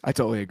 I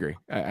totally agree.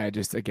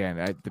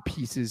 The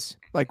pieces,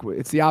 like,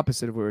 it's the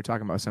opposite of what we were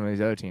talking about some of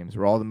these other teams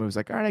where all the moves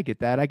like, all right, I get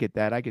that.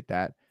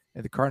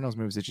 And the Cardinals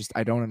moves,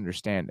 I don't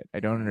understand it. I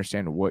don't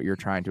understand what you're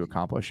trying to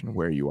accomplish and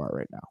where you are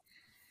right now.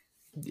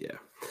 Yeah.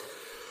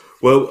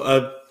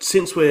 Well,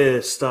 since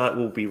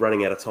we'll be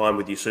running out of time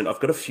with you soon,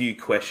 I've got a few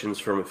questions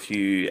from a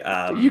few.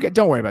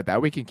 Don't worry about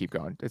that. We can keep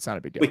going. It's not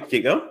a big deal. We can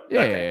keep going?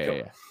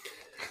 Yeah.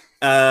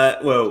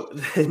 Well,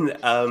 then,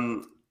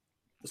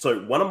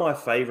 so one of my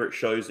favorite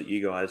shows that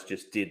you guys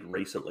just did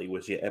recently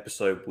was your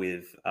episode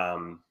with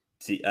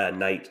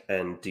Nate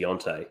and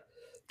Deontay,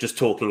 just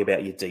talking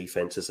about your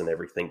defenses and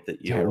everything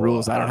that you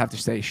rules. I don't have to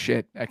say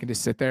shit. I can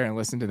just sit there and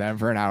listen to them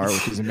for an hour,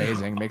 which is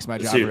amazing. Makes my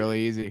job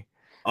really easy.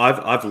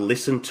 I've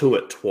listened to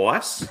it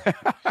twice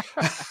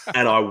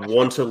and I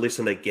want to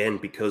listen again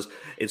because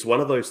it's one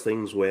of those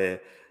things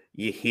where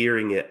you're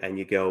hearing it and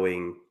you're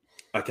going,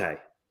 okay,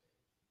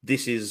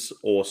 this is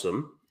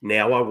awesome.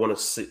 Now I want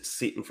to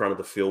sit in front of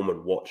the film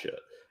and watch it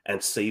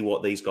and see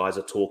what these guys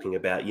are talking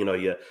about. You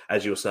know,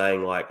 as you were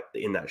saying, like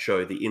in that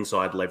show, the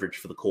inside leverage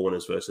for the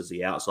corners versus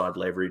the outside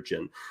leverage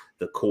and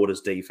the quarters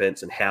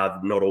defense and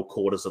how not all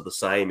quarters are the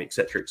same, et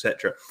cetera, et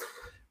cetera.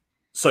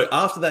 So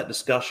after that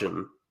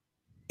discussion,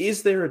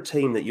 is there a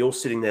team that you're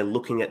sitting there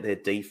looking at their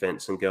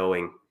defense and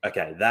going,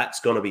 okay, that's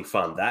going to be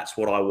fun. That's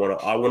what I want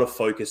to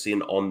focus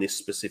in on this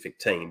specific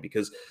team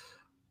because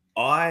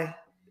like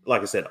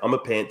I said, I'm a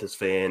Panthers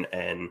fan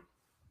and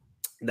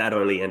that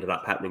only ended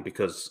up happening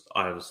because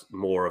I was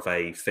more of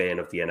a fan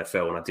of the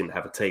NFL and I didn't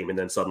have a team. And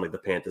then suddenly the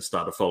Panthers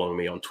started following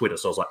me on Twitter.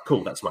 So I was like,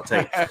 cool, that's my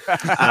team.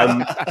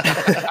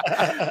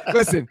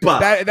 Listen,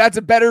 that's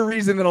a better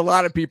reason than a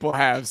lot of people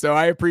have. So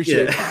I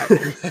appreciate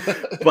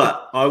that.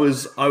 But I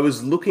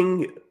was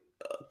looking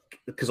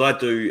because I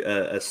do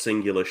a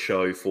singular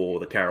show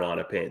for the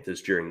Carolina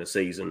Panthers during the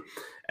season.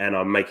 and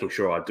I'm making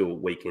sure I do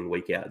it week in,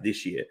 week out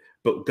this year.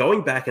 But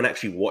going back and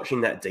actually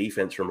watching that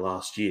defense from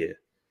last year,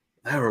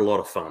 they were a lot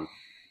of fun.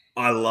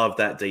 I love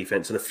that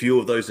defense, and a few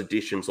of those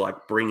additions,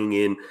 like bringing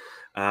in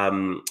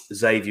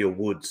Xavier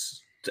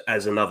Woods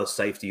as another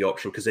safety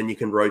option, because then you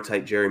can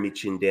rotate Jeremy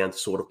Chin down to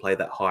sort of play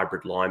that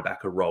hybrid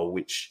linebacker role,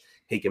 which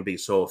he can be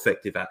so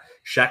effective at.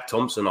 Shaq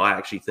Thompson, I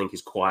actually think,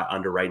 is quite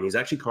underrated. He's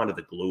actually kind of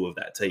the glue of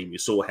that team. You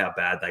saw how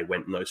bad they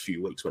went in those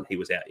few weeks when he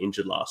was out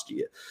injured last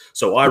year.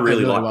 So I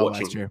really like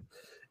watching him.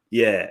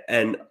 Yeah,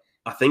 and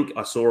I think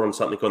I saw on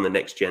something on the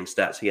Next Gen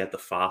Stats, he had the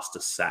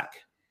fastest sack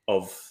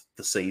of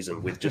the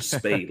season with just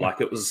speed.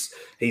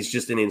 He's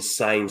just an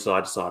insane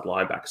side-to-side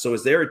linebacker. So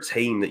is there a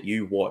team that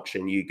you watch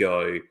and you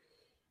go,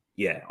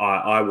 yeah,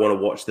 I want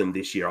to watch them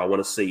this year. I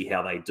want to see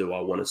how they do.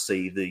 I want to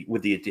see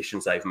with the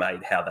additions they've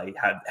made,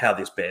 how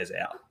this bears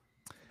out.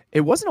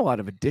 It wasn't a lot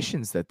of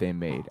additions that they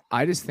made.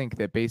 I just think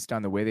that based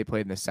on the way they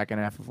played in the second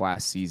half of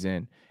last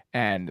season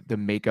and the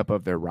makeup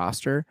of their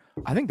roster,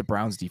 I think the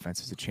Browns defense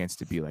has a chance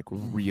to be like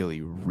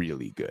really,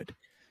 really good.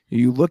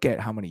 You look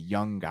at how many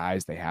young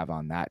guys they have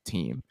on that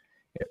team.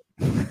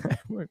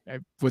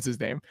 What's his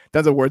name?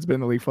 Denzel Ward's been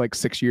in the league for like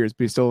 6 years,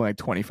 but he's still like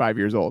 25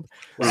 years old.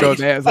 Right. So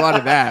there's a lot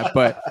of that.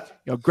 But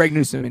Greg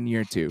Newsome in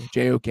year 2,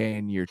 JOK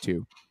in year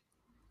 2,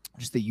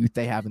 just the youth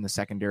they have in the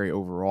secondary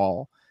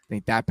overall. I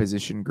think that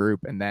position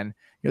group, and then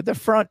the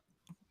front,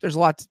 there's a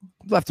lot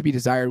left to be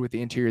desired with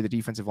the interior of the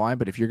defensive line.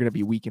 But if you're going to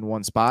be weak in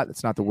one spot,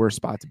 that's not the worst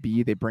spot to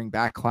be. They bring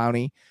back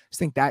Clowney. I just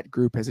think that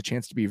group has a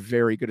chance to be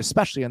very good,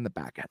 especially on the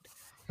back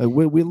end.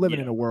 We live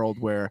in a world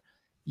where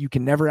you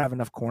can never have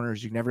enough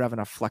corners. You can never have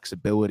enough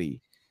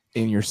flexibility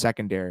in your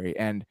secondary.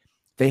 And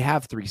they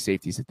have 3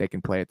 safeties that they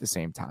can play at the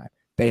same time.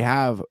 They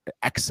have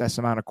excess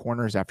amount of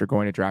corners after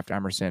going to draft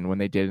Emerson when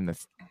they did in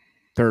the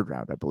third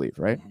round, I believe,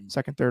 right?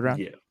 Second, third round?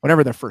 Yeah.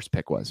 Whatever their first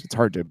pick was. It's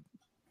hard to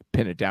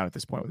pin it down at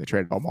this point when they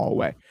traded them all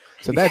away.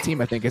 So that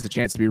team, I think, has a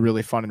chance to be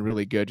really fun and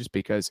really good just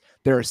because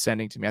they're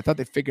ascending to me. I thought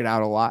they figured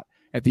out a lot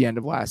at the end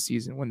of last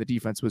season when the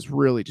defense was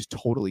really just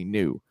totally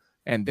new.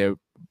 And the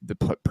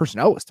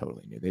personnel was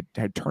totally new. They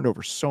had turned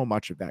over so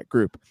much of that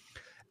group.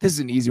 This is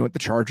an easy one with the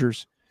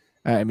Chargers.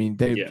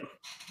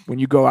 When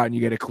you go out and you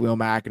get a Khalil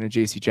Mack and a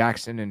J.C.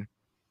 Jackson, and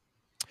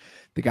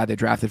the guy they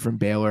drafted from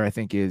Baylor, I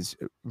think, is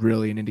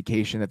really an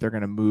indication that they're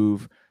going to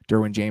move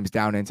Derwin James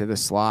down into the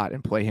slot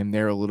and play him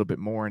there a little bit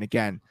more. And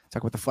again,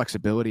 talk about the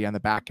flexibility on the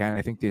back end.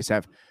 I think they just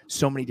have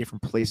so many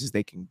different places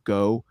they can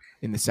go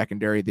in the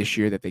secondary this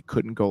year that they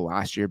couldn't go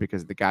last year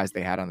because of the guys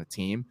they had on the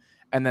team.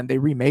 And then they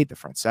remade the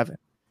front seven.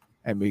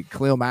 I mean,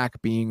 Khalil Mack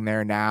being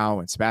there now,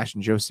 and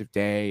Sebastian Joseph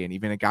Day, and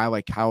even a guy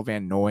like Kyle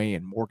Van Noy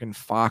and Morgan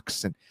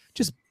Fox, and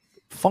just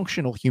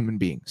functional human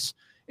beings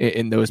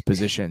in those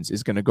positions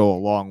is going to go a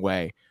long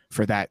way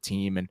for that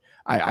team. And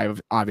I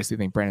obviously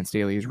think Brandon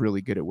Staley is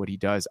really good at what he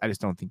does. I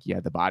just don't think he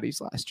had the bodies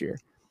last year.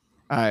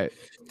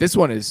 This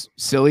one is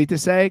silly to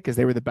say because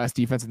they were the best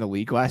defense in the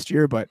league last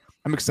year, but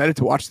I'm excited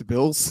to watch the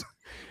Bills.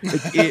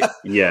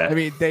 Yeah. I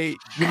mean,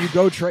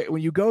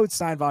 when you go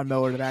sign Von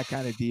Miller to that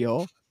kind of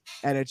deal,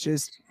 and it's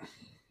just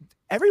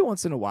every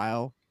once in a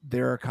while,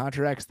 there are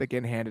contracts that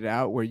get handed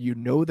out where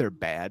they're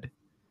bad.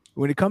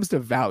 When it comes to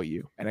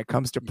value and it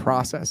comes to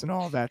process and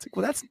all of that, it's like,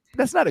 well,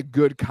 that's not a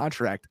good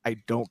contract. I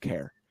don't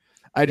care.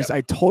 I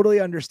totally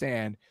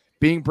understand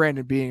being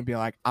Brandon being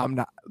like, I'm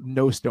not,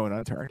 no stone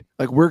unturned.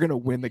 Like, we're going to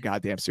win the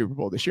goddamn Super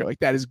Bowl this year. Like,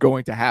 that is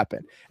going to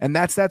happen. And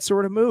that's that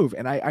sort of move.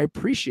 And I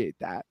appreciate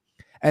that.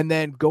 And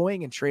then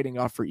going and trading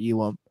off for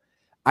Elam,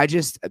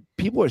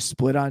 people are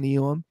split on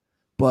Elam,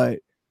 but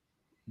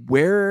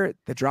where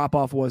the drop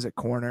off was at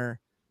corner,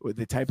 with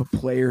the type of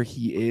player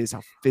he is,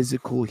 how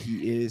physical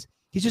he is,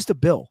 he's just a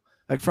Bill.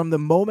 Like, from the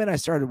moment I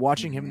started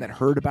watching him and then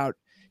heard about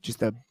just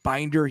the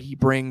binder he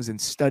brings and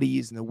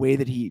studies and the way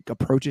that he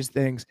approaches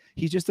things,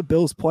 he's just a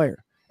Bills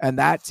player. And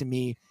that, to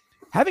me,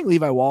 having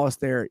Levi Wallace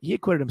there, he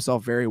acquitted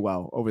himself very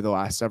well over the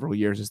last several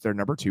years as their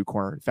number 2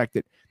 corner. In fact,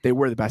 that they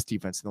were the best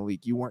defense in the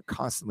league. You weren't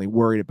constantly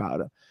worried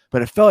about him,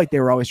 but it felt like they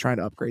were always trying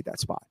to upgrade that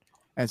spot.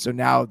 And so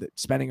now that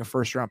spending a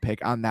first-round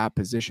pick on that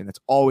position, that's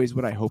always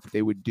what I hoped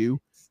they would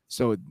do.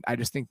 So I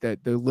just think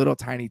that the little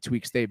tiny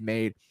tweaks they've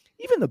made,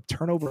 even the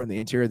turnover on the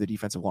interior of the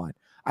defensive line,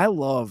 I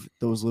love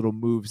those little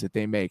moves that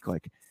they make,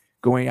 like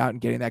going out and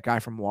getting that guy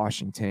from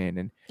Washington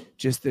and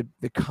just the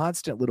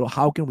constant little,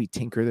 how can we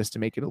tinker this to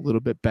make it a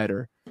little bit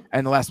better?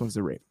 And the last one's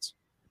the Ravens.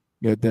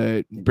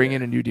 Bring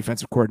in a new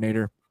defensive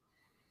coordinator,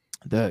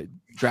 the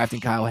drafting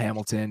Kyle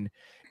Hamilton.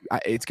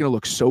 It's going to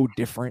look so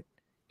different,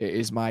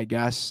 is my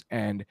guess.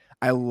 And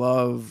I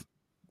love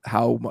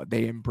how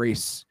they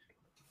embrace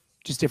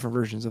just different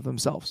versions of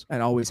themselves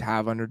and always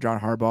have under John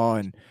Harbaugh,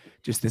 and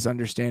just this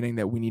understanding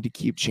that we need to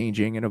keep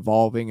changing and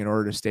evolving in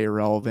order to stay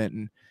relevant.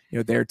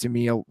 And, they're, to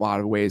me, a lot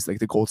of ways, like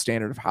the gold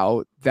standard of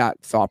how that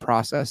thought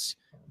process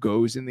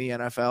goes in the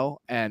NFL,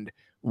 and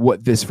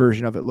what this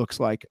version of it looks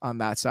like on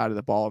that side of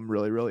the ball. I'm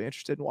really, really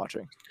interested in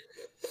watching.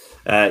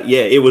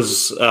 It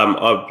was,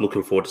 I'm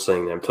looking forward to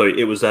seeing them too.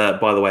 It was,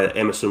 by the way,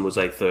 Emerson was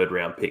a 3rd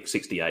round pick,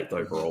 68th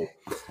overall,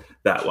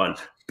 that one.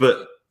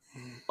 But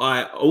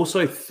I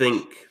also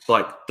think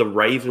like the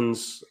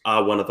Ravens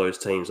are one of those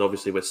teams.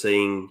 Obviously, we're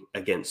seeing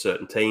against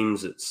certain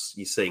teams,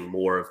 you're seeing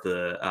more of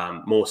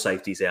the more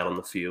safeties out on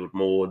the field,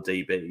 more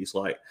DBs.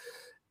 Like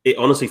it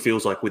honestly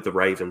feels like with the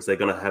Ravens, they're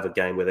going to have a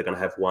game where they're going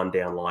to have one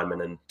down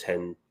lineman and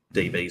 10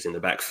 DBs in the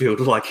backfield,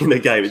 like in a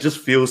game. It just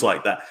feels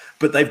like that.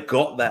 But they've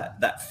got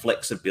that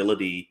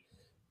flexibility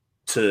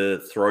to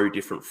throw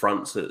different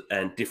fronts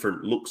and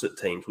different looks at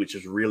teams, which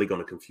is really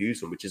going to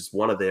confuse them, which is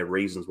one of their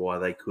reasons why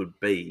they could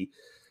be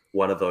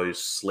one of those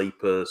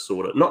sleeper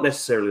sort of, not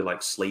necessarily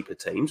like sleeper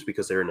teams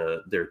because they're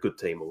a good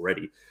team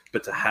already,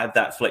 but to have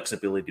that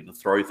flexibility to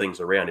throw things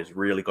around is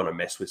really going to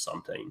mess with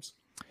some teams.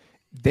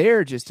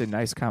 They're just a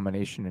nice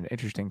combination, an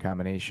interesting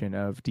combination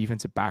of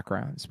defensive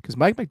backgrounds because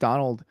Mike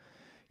Macdonald,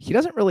 he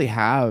doesn't really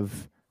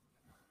have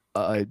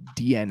a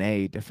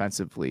DNA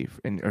defensively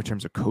in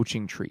terms of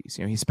coaching trees.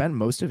 He spent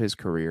most of his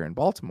career in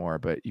Baltimore,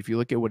 but if you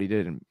look at what he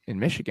did in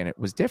Michigan, it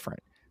was different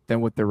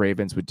than what the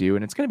Ravens would do.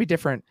 And it's going to be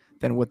different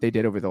than what they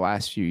did over the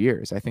last few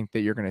years. I think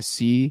that you're going to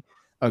see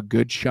a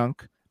good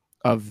chunk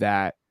of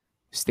that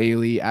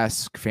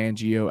Staley-esque,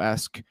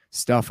 Fangio-esque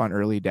stuff on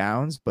early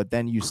downs, but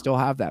then you still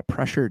have that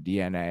pressure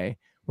DNA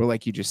where,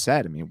 like you just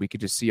said, I mean, we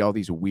could just see all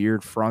these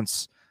weird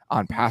fronts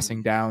on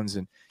passing downs,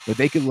 and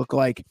they could look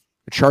like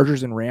the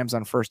Chargers and Rams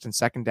on first and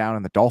second down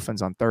and the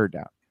Dolphins on third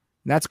down.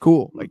 And that's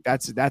cool. Like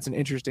that's an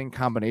interesting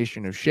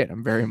combination of shit.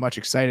 I'm very much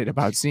excited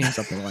about seeing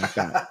something like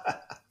that.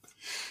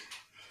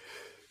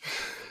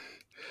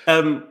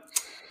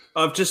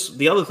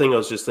 The other thing I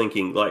was just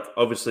thinking, like,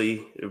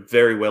 obviously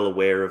very well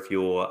aware of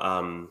your,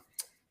 I'm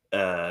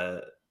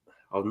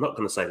not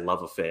going to say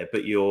love affair,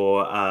 but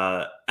your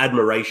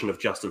admiration of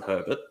Justin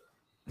Herbert.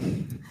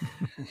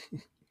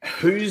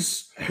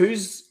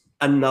 Who's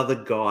another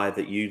guy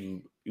that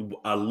you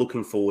are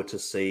looking forward to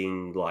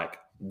seeing, like,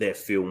 their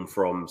film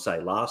from,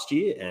 say, last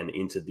year and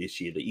into this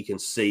year that you can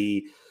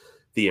see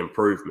the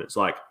improvements?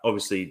 Like,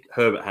 obviously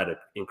Herbert had an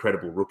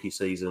incredible rookie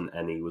season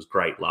and he was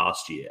great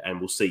last year, and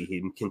we'll see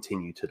him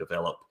continue to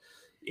develop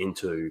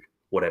into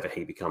whatever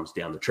he becomes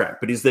down the track.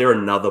 But is there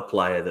another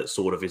player that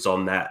sort of is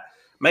on that,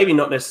 maybe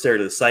not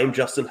necessarily the same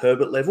Justin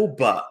Herbert level,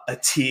 but a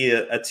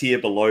tier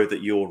below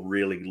that you're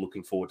really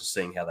looking forward to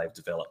seeing how they've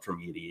developed from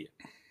year to year?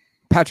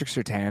 Patrick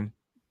Surtain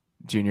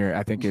Jr.,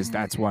 I think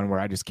that's one where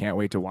I just can't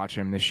wait to watch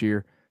him this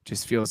year.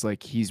 Just feels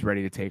like he's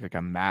ready to take like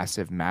a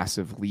massive,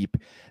 massive leap.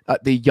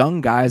 The young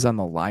guys on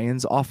the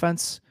Lions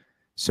offense,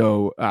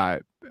 so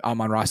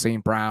Amon-Ra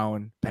St.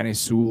 Brown, Penei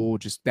Sewell,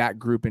 just that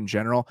group in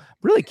general. I'm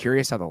really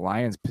curious how the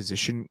Lions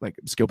position, like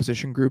skill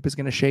position group, is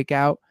going to shake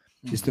out.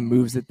 Just the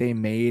moves that they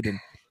made and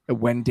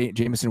when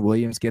Jameson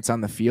Williams gets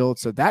on the field.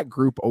 So that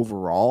group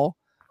overall,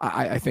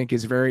 I think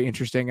is very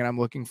interesting, and I'm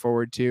looking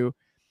forward to.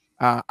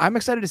 I'm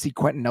excited to see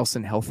Quentin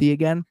Nelson healthy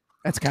again.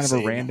 That's kind of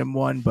a random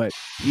one, but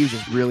he was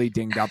just really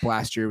dinged up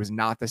last year. He was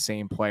not the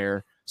same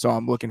player. So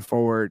I'm looking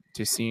forward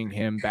to seeing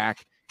him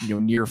back,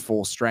 near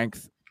full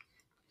strength.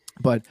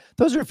 But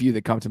those are a few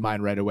that come to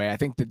mind right away. I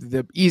think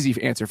the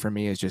easy answer for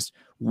me is just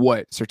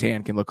what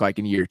Surtain can look like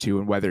in year 2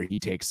 and whether he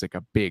takes like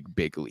a big,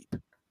 big leap.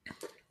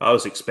 I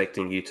was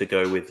expecting you to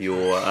go with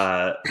your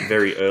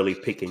very early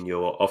pick in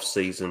your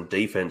off-season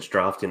defense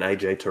draft in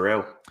AJ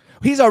Terrell.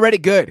 He's already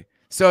good.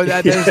 So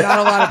that there's not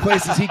a lot of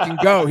places he can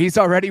go. He's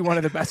already one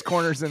of the best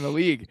corners in the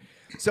league.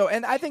 So,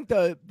 and I think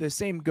the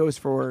same goes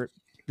for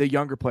the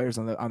younger players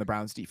on the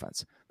Browns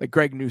defense, like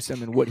Greg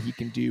Newsome and what he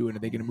can do. And are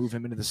they going to move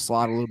him into the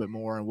slot a little bit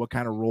more? And what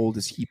kind of role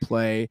does he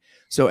play?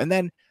 So, and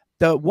then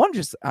the one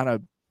just on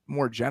a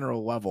more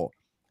general level,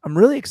 I'm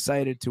really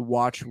excited to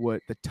watch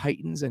what the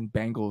Titans and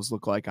Bengals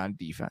look like on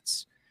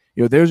defense.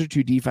 Those are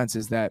two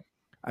defenses that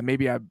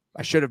maybe I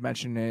should have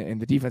mentioned in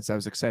the defense I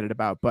was excited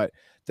about, but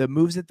the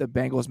moves that the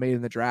Bengals made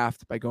in the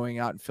draft by going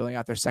out and filling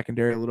out their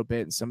secondary a little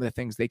bit and some of the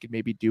things they could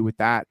maybe do with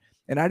that.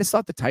 And I just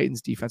thought the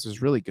Titans defense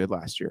was really good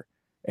last year.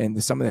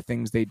 And some of the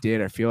things they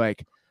did, I feel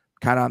like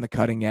kind of on the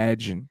cutting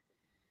edge. And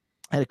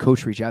I had a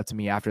coach reach out to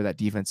me after that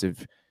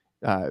defensive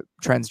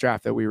trends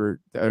draft that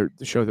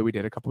the show that we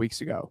did a couple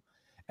weeks ago.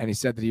 And he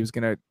said that he was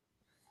going to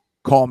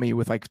call me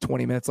with like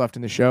 20 minutes left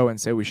in the show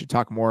and say we should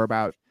talk more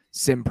about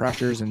sim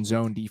pressures and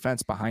zone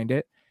defense behind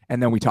it.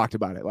 And then we talked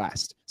about it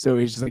last. So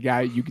he's just like,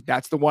 yeah,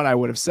 that's the one I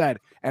would have said.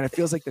 And it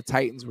feels like the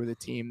Titans were the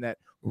team that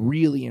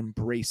really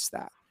embraced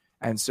that.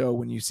 And so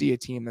when you see a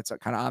team that's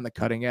kind of on the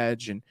cutting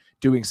edge and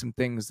doing some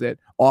things that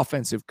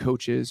offensive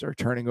coaches are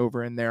turning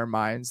over in their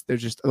minds,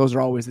 those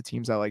are always the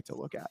teams I like to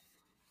look at.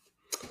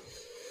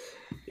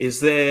 Is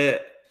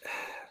there,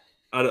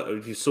 I don't know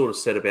if you sort of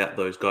said about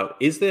those guys,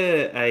 is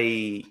there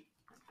a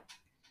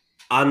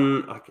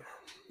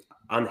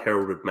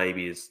unheralded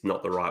maybe is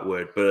not the right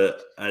word,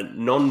 but a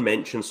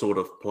non-mentioned sort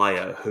of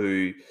player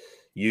who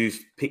you've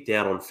picked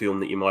out on film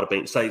that you might have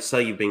been,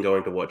 say you've been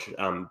going to watch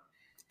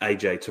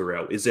AJ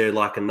Terrell. Is there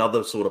like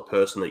another sort of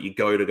person that you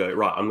go,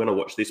 right, I'm going to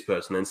watch this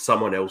person, and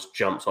someone else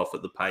jumps off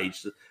at the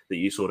page that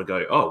you sort of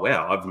go, oh,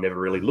 wow, I've never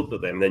really looked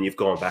at them. Then you've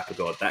gone back and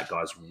gone, that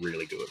guy's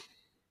really good.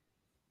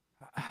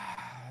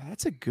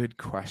 That's a good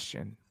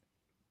question.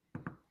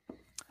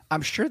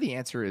 I'm sure the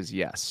answer is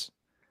yes.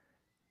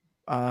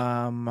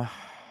 Going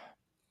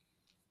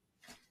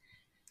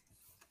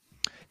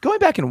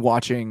back and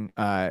watching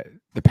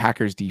the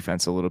Packers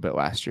defense a little bit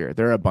last year,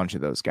 there are a bunch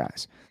of those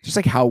guys. Just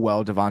like how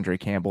well Devondre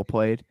Campbell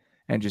played,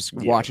 and just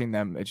watching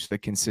them just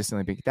like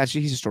consistently be,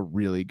 he's just a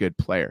really good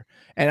player.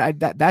 And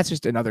that's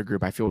just another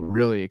group I feel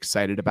really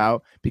excited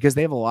about, because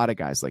they have a lot of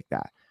guys like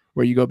that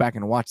where you go back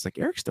and watch, like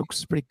Eric Stokes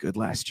was pretty good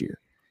last year.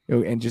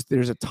 And just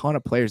there's a ton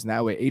of players in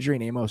that way.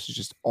 Adrian Amos is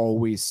just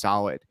always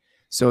solid.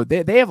 So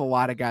they have a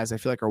lot of guys I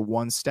feel like are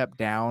one step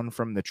down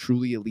from the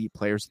truly elite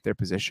players at their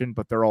position,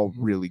 but they're all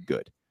really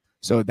good.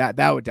 So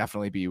that would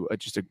definitely be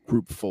just a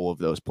group full of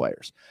those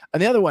players.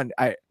 And the other one,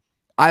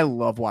 I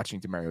love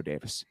watching Demario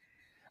Davis.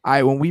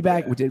 When we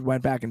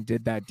went back and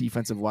did that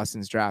defensive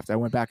lessons draft, I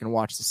went back and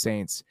watched the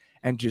Saints,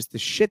 and just the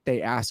shit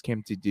they ask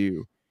him to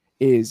do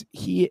is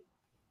it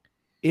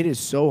is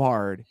so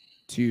hard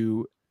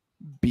to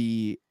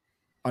be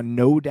a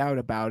no doubt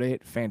about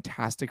it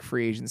fantastic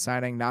free agent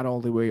signing, not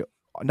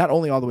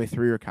only all the way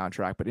through your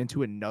contract, but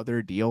into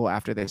another deal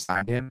after they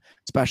signed him,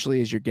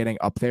 especially as you're getting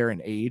up there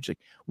in age. Like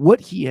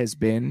what he has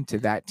been to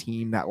that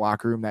team, that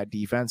locker room, that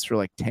defense for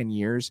like 10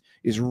 years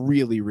is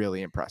really,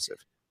 really impressive.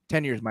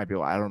 10 years might be a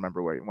while. I don't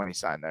remember when he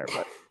signed there,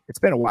 but it's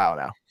been a while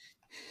now.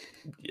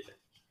 Yeah.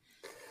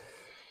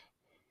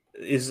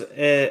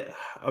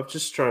 I'm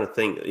just trying to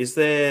think. Is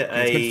there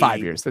It's been 5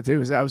 years. That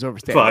was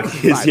overstated.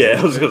 5 years, yeah.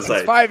 I was going to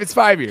say. It's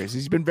 5 years.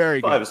 He's been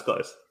very good. 5 is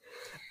close.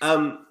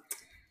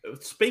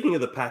 Speaking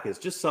of the Packers,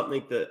 just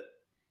something that,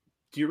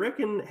 do you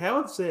reckon,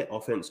 how is their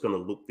offense going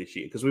to look this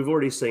year? Because we've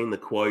already seen the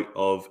quote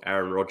of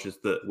Aaron Rodgers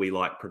that we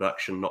like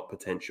production, not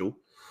potential,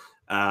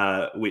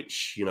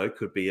 which,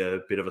 could be a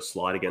bit of a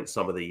slide against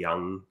some of the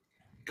young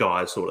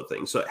guys sort of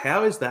thing. So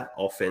how is that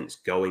offense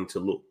going to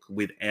look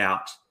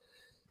without,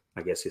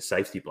 I guess, his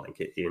safety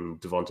blanket in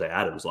Devontae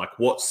Adams? Like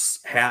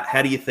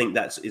how do you think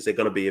is there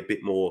going to be a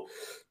bit more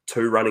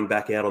two running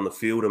back out on the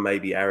field, and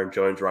maybe Aaron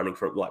Jones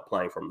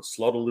playing from the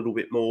slot a little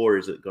bit more?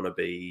 Is it going to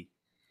be,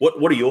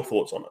 what are your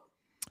thoughts on it?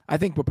 I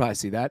think we'll probably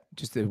see that,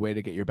 just a way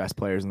to get your best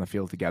players on the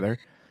field together.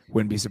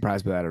 Wouldn't be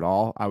surprised by that at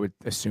all. I would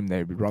assume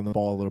they would run the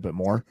ball a little bit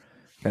more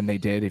than they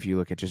did if you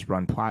look at just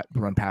run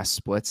pass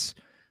splits.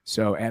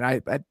 So, and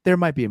I there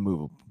might be a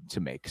move to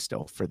make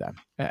still for them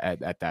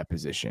at that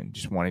position,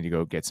 just wanting to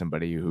go get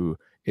somebody who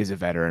is a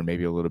veteran,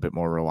 maybe a little bit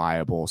more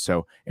reliable.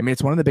 So, I mean,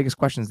 it's one of the biggest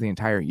questions the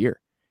entire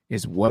year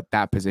is what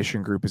that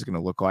position group is going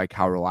to look like,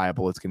 how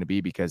reliable it's going to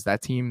be, because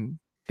that team,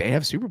 they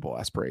have Super Bowl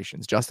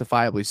aspirations,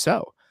 justifiably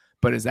so.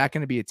 But is that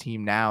going to be a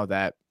team now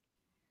that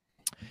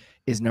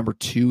is number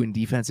 2 in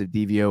defensive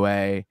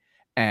DVOA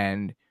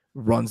and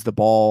runs the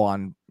ball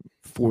on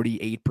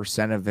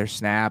 48% of their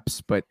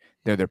snaps, but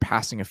their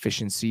passing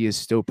efficiency is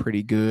still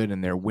pretty good,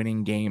 and they're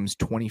winning games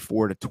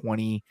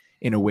 24-20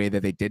 in a way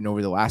that they didn't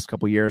over the last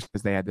couple of years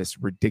because they had this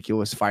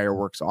ridiculous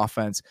fireworks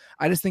offense?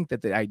 I just think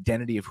that the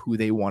identity of who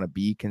they want to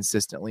be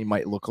consistently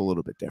might look a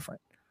little bit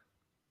different.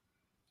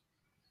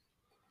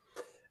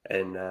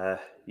 And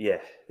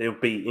it'll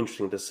be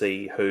interesting to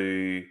see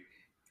who,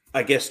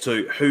 like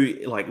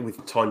with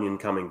Tonyan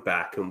coming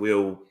back,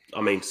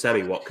 and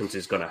Sammy Watkins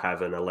is going to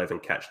have an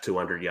 11-catch,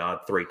 200-yard,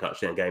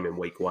 3-touchdown game in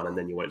week 1, and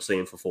then you won't see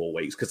him for 4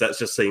 weeks, because that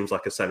just seems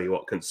like a Sammy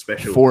Watkins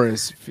special. 4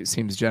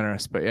 seems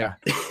generous, but yeah.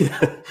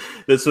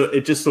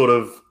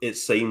 It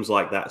seems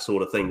like that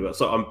sort of thing.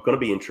 So I'm going to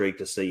be intrigued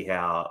to see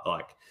how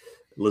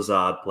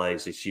Lazard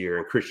plays this year,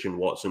 and Christian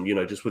Watson,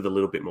 just with a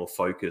little bit more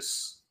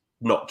focus,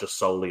 not just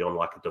solely on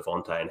like a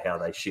Devontae, and how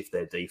they shift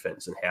their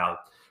defense, and how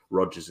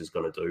Rodgers is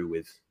going to do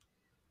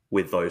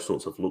with those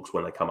sorts of looks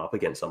when they come up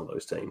against some of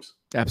those teams.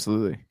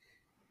 Absolutely.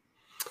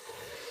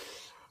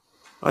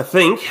 I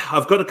think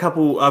I've got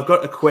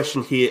a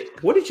question here.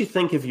 What did you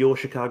think of your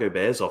Chicago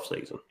Bears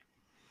offseason?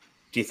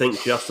 Do you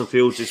think Justin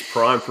Fields is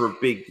primed for a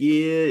big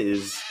year?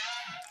 Is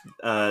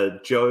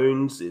Velus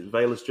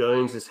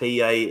Jones, is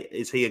he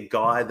a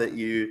guy that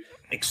you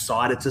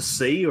excited to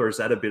see, or is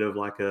that a bit of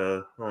like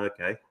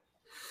okay,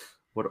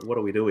 what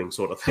are we doing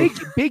sort of thing?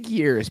 Big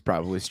year is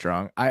probably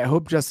strong. I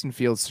hope Justin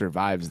Fields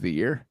survives the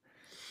year.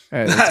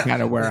 That's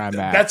kind of where I'm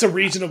at. That's a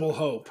reasonable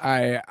hope.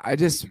 I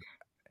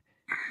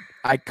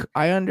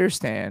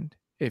understand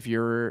if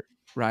you're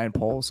Ryan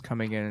Poles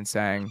coming in and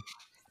saying,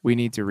 we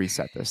need to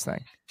reset this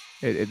thing.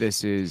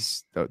 This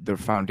is the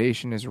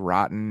foundation is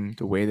rotten.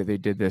 The way that they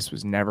did this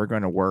was never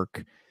going to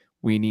work.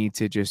 We need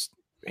to just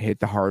hit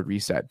the hard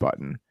reset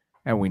button,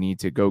 and we need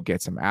to go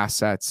get some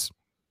assets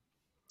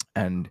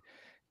and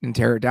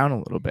tear it down a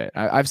little bit.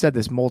 I've said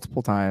this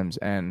multiple times,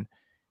 and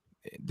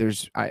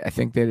I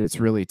think that it's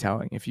really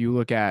telling. If you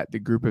look at the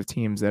group of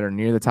teams that are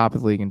near the top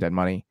of the league in dead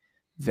money,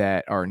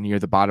 that are near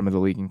the bottom of the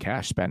league in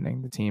cash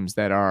spending, the teams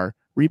that are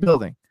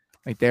rebuilding,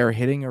 like they are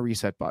hitting a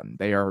reset button.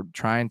 They are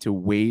trying to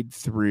wade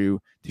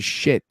through the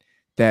shit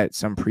that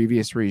some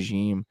previous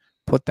regime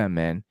put them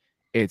in.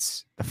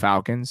 It's the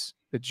Falcons,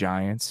 the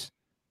Giants,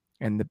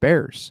 and the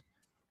Bears.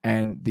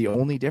 And the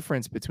only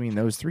difference between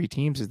those 3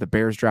 teams is the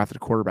Bears drafted a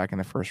quarterback in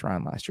the first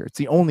round last year. It's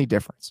the only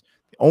difference.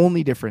 The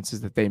only difference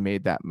is that they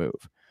made that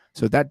move.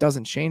 So that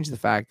doesn't change the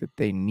fact that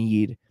they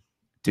need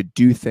to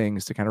do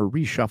things to kind of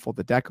reshuffle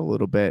the deck a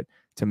little bit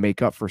to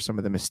make up for some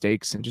of the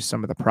mistakes and just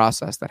some of the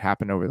process that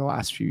happened over the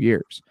last few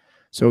years.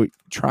 So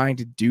trying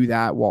to do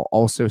that while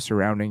also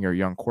surrounding your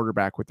young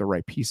quarterback with the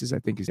right pieces, I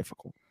think is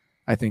difficult.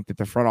 I think that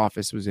the front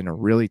office was in a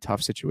really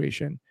tough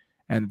situation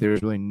and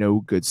there's really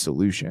no good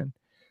solution.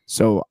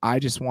 So I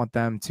just want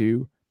them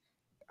to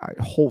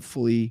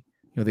hopefully,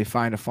 they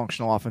find a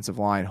functional offensive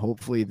line.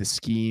 Hopefully the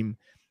scheme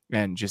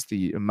and just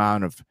the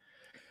amount of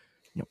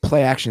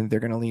play action that they're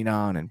going to lean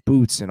on and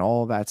boots and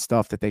all that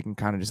stuff that they can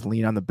kind of just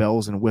lean on the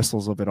bells and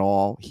whistles of it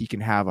all. He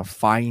can have a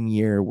fine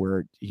year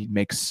where he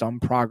makes some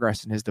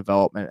progress in his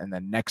development. And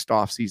then next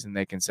offseason,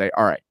 they can say,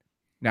 all right,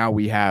 now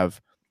we have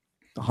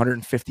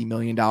 $150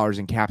 million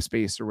in cap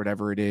space or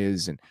whatever it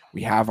is. And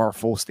we have our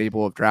full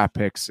stable of draft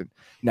picks. And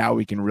now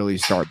we can really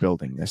start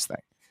building this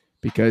thing,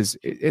 because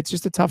it's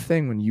just a tough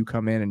thing when you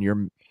come in and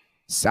you're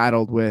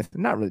saddled with,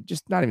 not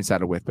even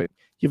saddled with, but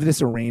you have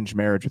this arranged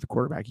marriage with a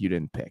quarterback you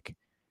didn't pick.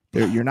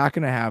 You're not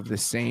going to have the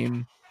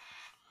same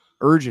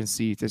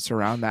urgency to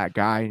surround that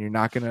guy, and you're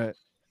not going to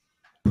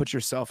put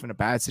yourself in a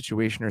bad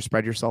situation or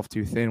spread yourself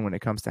too thin when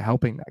it comes to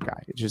helping that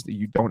guy. It's just that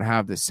you don't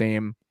have the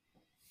same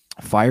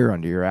fire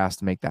under your ass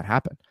to make that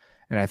happen.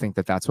 And I think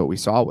that that's what we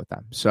saw with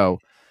them. So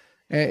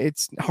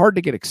it's hard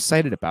to get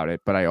excited about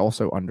it, but I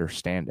also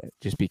understand it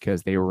just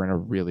because they were in a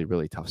really,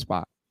 really tough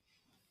spot.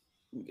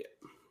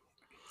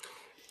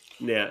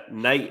 Yeah,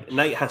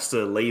 Nate has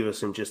to leave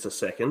us in just a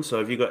second. So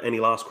have you got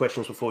any last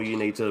questions before you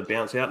need to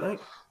bounce out,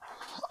 Nate?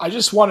 I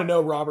just want to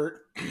know,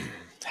 Robert,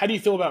 how do you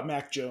feel about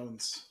Mac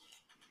Jones?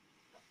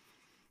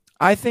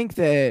 I think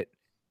that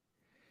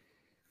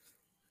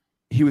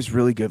he was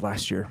really good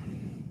last year.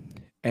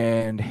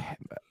 And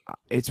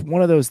it's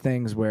one of those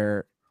things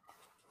where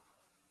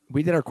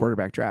we did our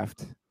quarterback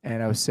draft,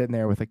 and I was sitting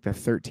there with like the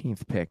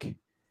 13th pick,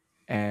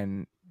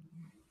 and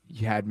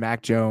you had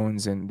Mac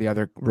Jones and the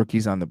other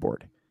rookies on the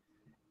board.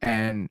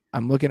 And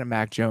I'm looking at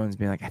Mac Jones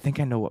being like, I think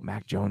I know what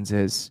Mac Jones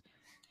is.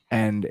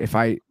 And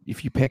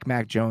if you pick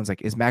Mac Jones,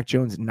 like, is Mac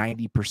Jones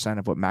 90%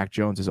 of what Mac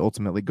Jones is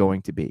ultimately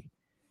going to be?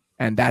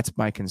 And that's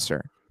my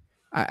concern.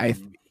 I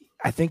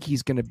think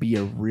he's going to be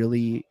a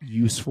really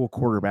useful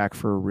quarterback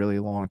for a really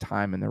long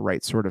time in the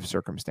right sort of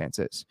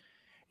circumstances.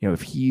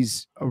 If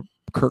he's a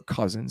Kirk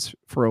Cousins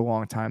for a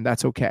long time,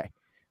 that's okay.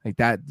 Like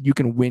that, you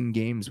can win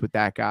games with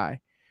that guy.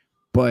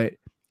 But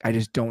I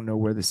just don't know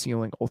where the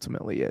ceiling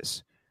ultimately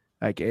is.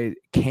 Like,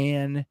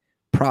 can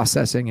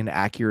processing and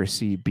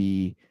accuracy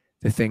be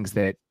the things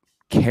that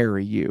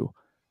carry you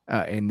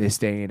in this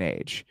day and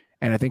age?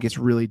 And I think it's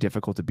really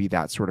difficult to be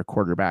that sort of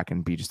quarterback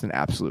and be just an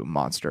absolute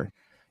monster.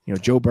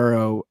 Joe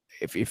Burrow,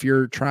 if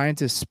you're trying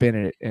to spin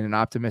it in an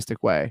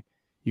optimistic way,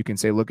 you can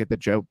say, look at the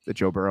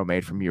Joe Burrow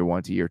made from year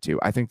 1 to year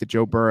 2. I think that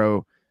Joe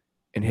Burrow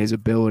and his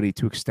ability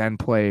to extend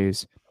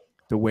plays,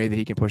 the way that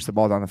he can push the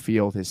ball down the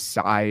field, his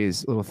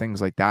size, little things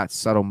like that,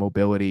 subtle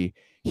mobility,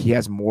 he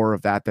has more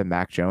of that than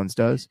Mac Jones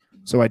does.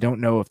 So I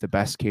don't know if the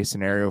best case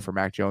scenario for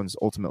Mac Jones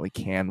ultimately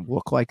can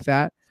look like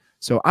that.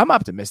 So I'm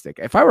optimistic.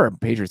 If I were a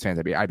Patriots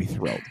fan, I'd be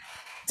thrilled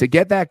to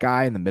get that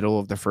guy in the middle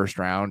of the first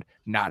round,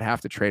 not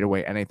have to trade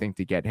away anything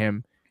to get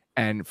him,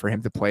 and for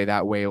him to play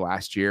that way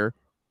last year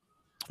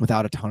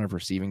without a ton of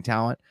receiving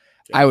talent.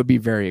 I would be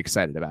very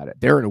excited about it.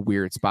 They're in a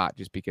weird spot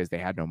just because they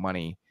had no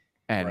money,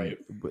 and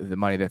the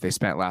money that they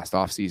spent last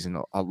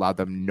offseason allowed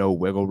them no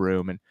wiggle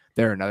room. And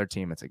they're another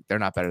team. It's like they're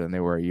not better than they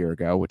were a year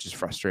ago, which is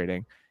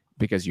frustrating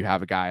because you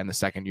have a guy in the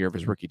second year of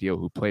his rookie deal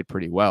who played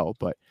pretty well.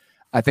 But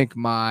I think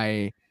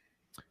my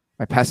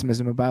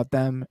pessimism about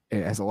them,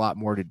 it has a lot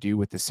more to do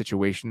with the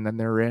situation that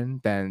they're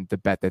in than the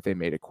bet that they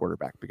made at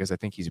quarterback, because I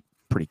think he's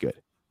pretty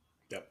good.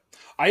 Yep,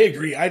 I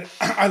agree.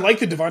 I like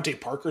the Devontae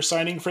Parker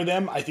signing for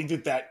them. I think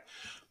that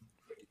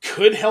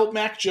could help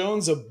Mac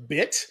Jones a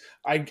bit.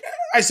 I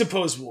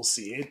suppose we'll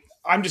see.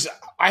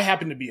 I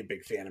happen to be a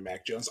big fan of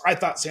Mac Jones. I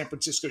thought San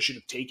Francisco should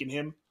have taken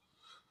him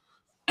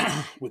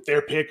with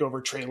their pick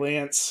over Trey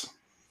Lance.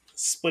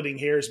 Splitting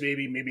hairs,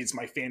 maybe it's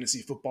my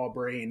fantasy football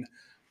brain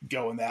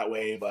going that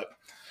way, but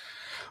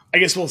I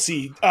guess we'll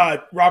see.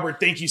 Robert,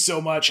 thank you so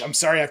much. I'm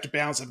sorry I have to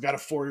bounce. I've got a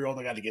 4-year-old.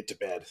 I got to get to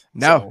bed.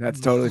 No, that's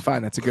totally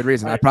fine. That's a good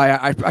reason.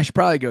 I should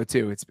probably go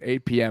too. It's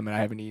 8 p.m. and I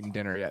haven't eaten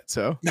dinner yet.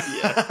 So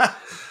yeah.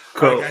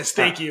 Cool. All right, guys.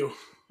 Thank you.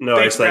 No,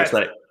 thanks,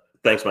 mate.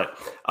 Thanks, mate.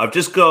 I've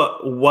just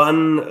got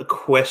one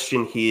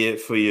question here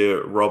for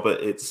you, Robert.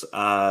 It's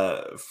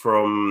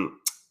from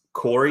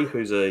Corey,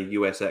 who's a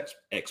US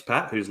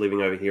expat who's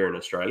living over here in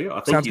Australia.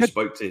 I think you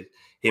spoke to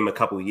him a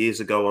couple of years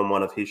ago on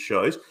one of his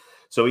shows.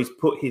 So he's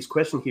put his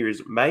question here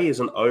is, May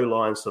is an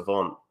O-line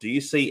savant. Do you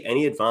see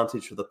any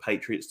advantage for the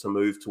Patriots to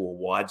move to a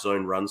wide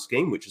zone run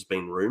scheme, which has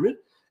been rumored?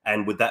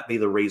 And would that be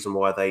the reason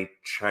why they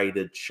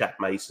traded Shaq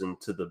Mason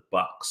to the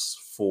Bucks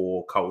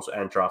for Cole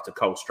and drafted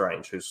Cole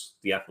Strange, who's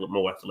the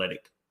more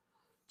athletic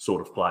sort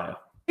of player?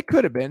 It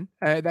could have been.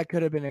 That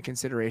could have been a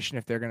consideration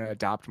if they're going to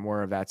adopt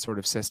more of that sort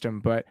of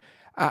system. But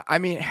I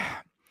mean,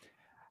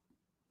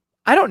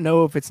 I don't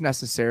know if it's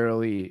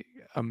necessarily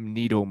a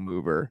needle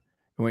mover.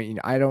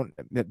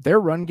 Their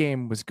run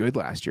game was good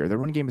last year. Their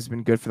run game has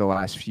been good for the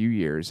last few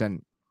years.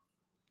 And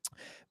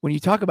when you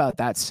talk about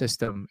that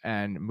system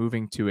and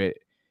moving to it,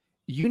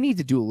 you need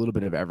to do a little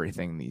bit of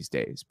everything these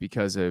days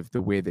because of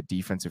the way that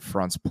defensive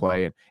fronts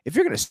play. And if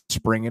you're going to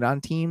spring it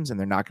on teams and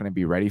they're not going to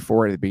be ready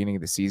for it at the beginning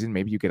of the season,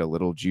 maybe you get a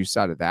little juice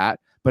out of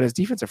that. But as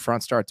defensive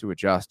fronts start to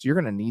adjust, you're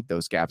going to need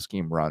those gap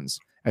scheme runs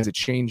as a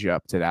change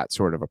up to that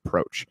sort of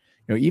approach.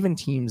 Even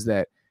teams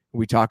that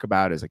we talk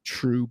about as like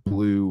true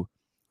blue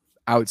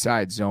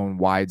outside zone,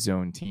 wide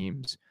zone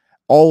teams,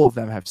 all of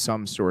them have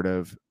some sort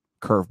of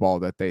curveball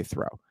that they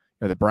throw.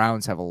 The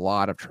Browns have a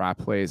lot of trap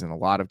plays and a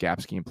lot of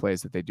gap scheme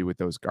plays that they do with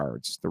those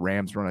guards. The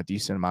Rams run a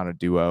decent amount of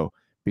duo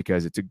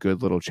because it's a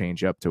good little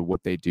change up to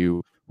what they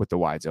do with the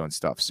wide zone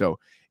stuff. So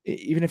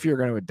even if you're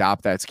going to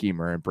adopt that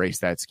scheme or embrace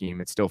that scheme,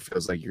 it still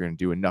feels like you're going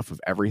to do enough of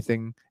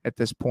everything at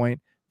this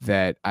point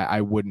that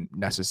I wouldn't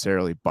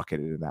necessarily bucket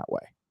it in that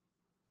way.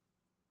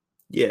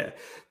 Yeah.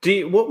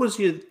 Was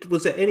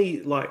there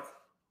any,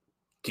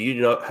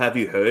 have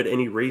you heard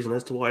any reason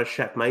as to why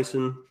Shaq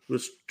Mason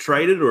was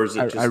traded, or is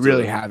it just I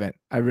really haven't.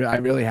 I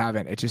really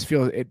haven't. It just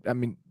feels it. I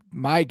mean,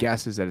 my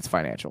guess is that it's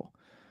financial,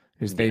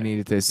 because they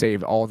needed to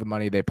save all the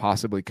money they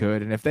possibly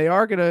could. And if they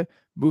are going to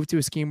move to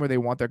a scheme where they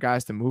want their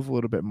guys to move a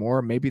little bit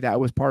more, maybe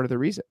that was part of the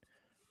reason.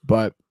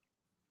 And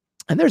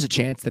there's a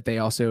chance that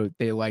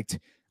they liked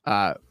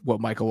what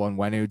Michael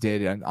Onwenu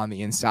did on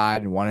the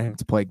inside and wanted him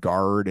to play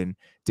guard, and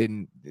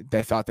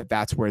they thought that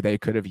that's where they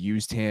could have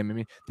used him. I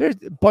mean, there's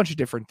a bunch of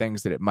different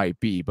things that it might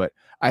be, but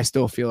I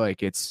still feel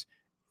like it's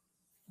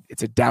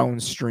a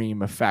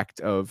downstream effect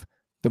of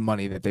the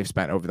money that they've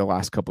spent over the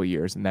last couple of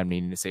years and them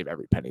needing to save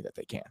every penny that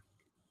they can.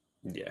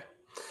 Yeah.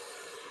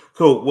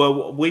 Cool.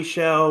 Well, we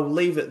shall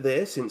leave it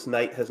there since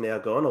Nate has now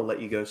gone. I'll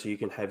let you go so you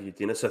can have your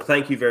dinner. So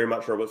thank you very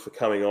much, Robert, for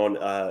coming on.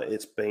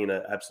 It's been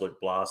an absolute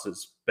blast.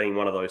 It's been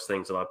one of those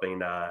things that I've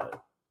been,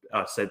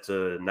 I said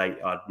to Nate,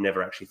 I'd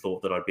never actually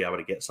thought that I'd be able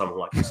to get someone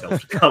like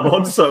yourself to come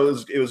on. So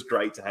it was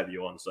great to have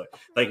you on. So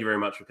thank you very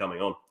much for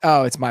coming on.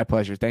 Oh, it's my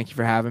pleasure. Thank you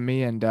for having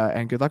me, and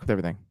good luck with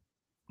everything.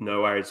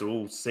 No worries.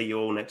 We'll see you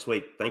all next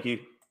week. Thank you.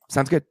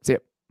 Sounds good. See you.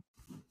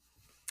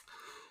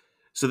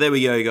 So there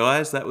we go,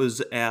 guys. That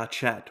was our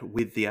chat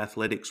with the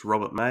Athletics'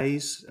 Robert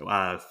Mays.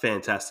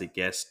 Fantastic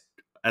guest.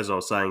 As I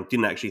was saying,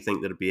 didn't actually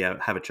think that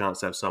it'd have a chance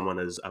to have someone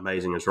as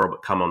amazing as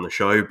Robert come on the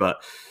show,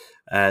 but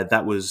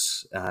that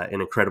was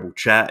an incredible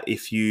chat.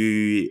 If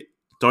you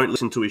don't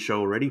listen to his show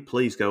already,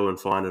 please go and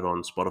find it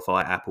on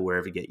Spotify, Apple,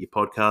 wherever you get your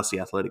podcasts, The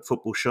Athletic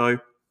Football Show.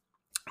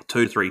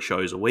 2 to 3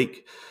 shows a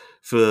week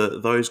for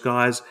those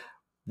guys.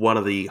 One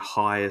of the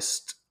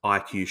highest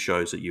IQ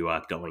shows that you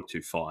are going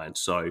to find.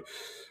 So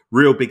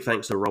real big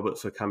thanks to Robert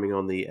for coming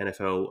on the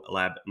NFL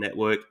Lab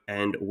Network,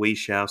 and we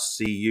shall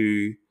see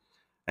you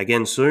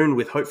again soon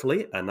with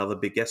hopefully another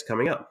big guest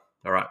coming up.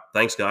 All right.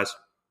 Thanks, guys.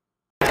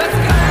 Welcome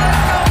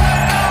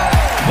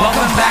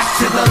back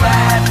to the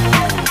lab.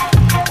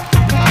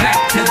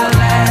 Back to the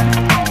lab.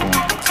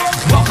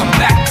 Welcome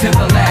back to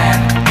the lab.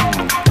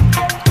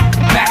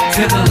 Back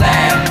to the lab.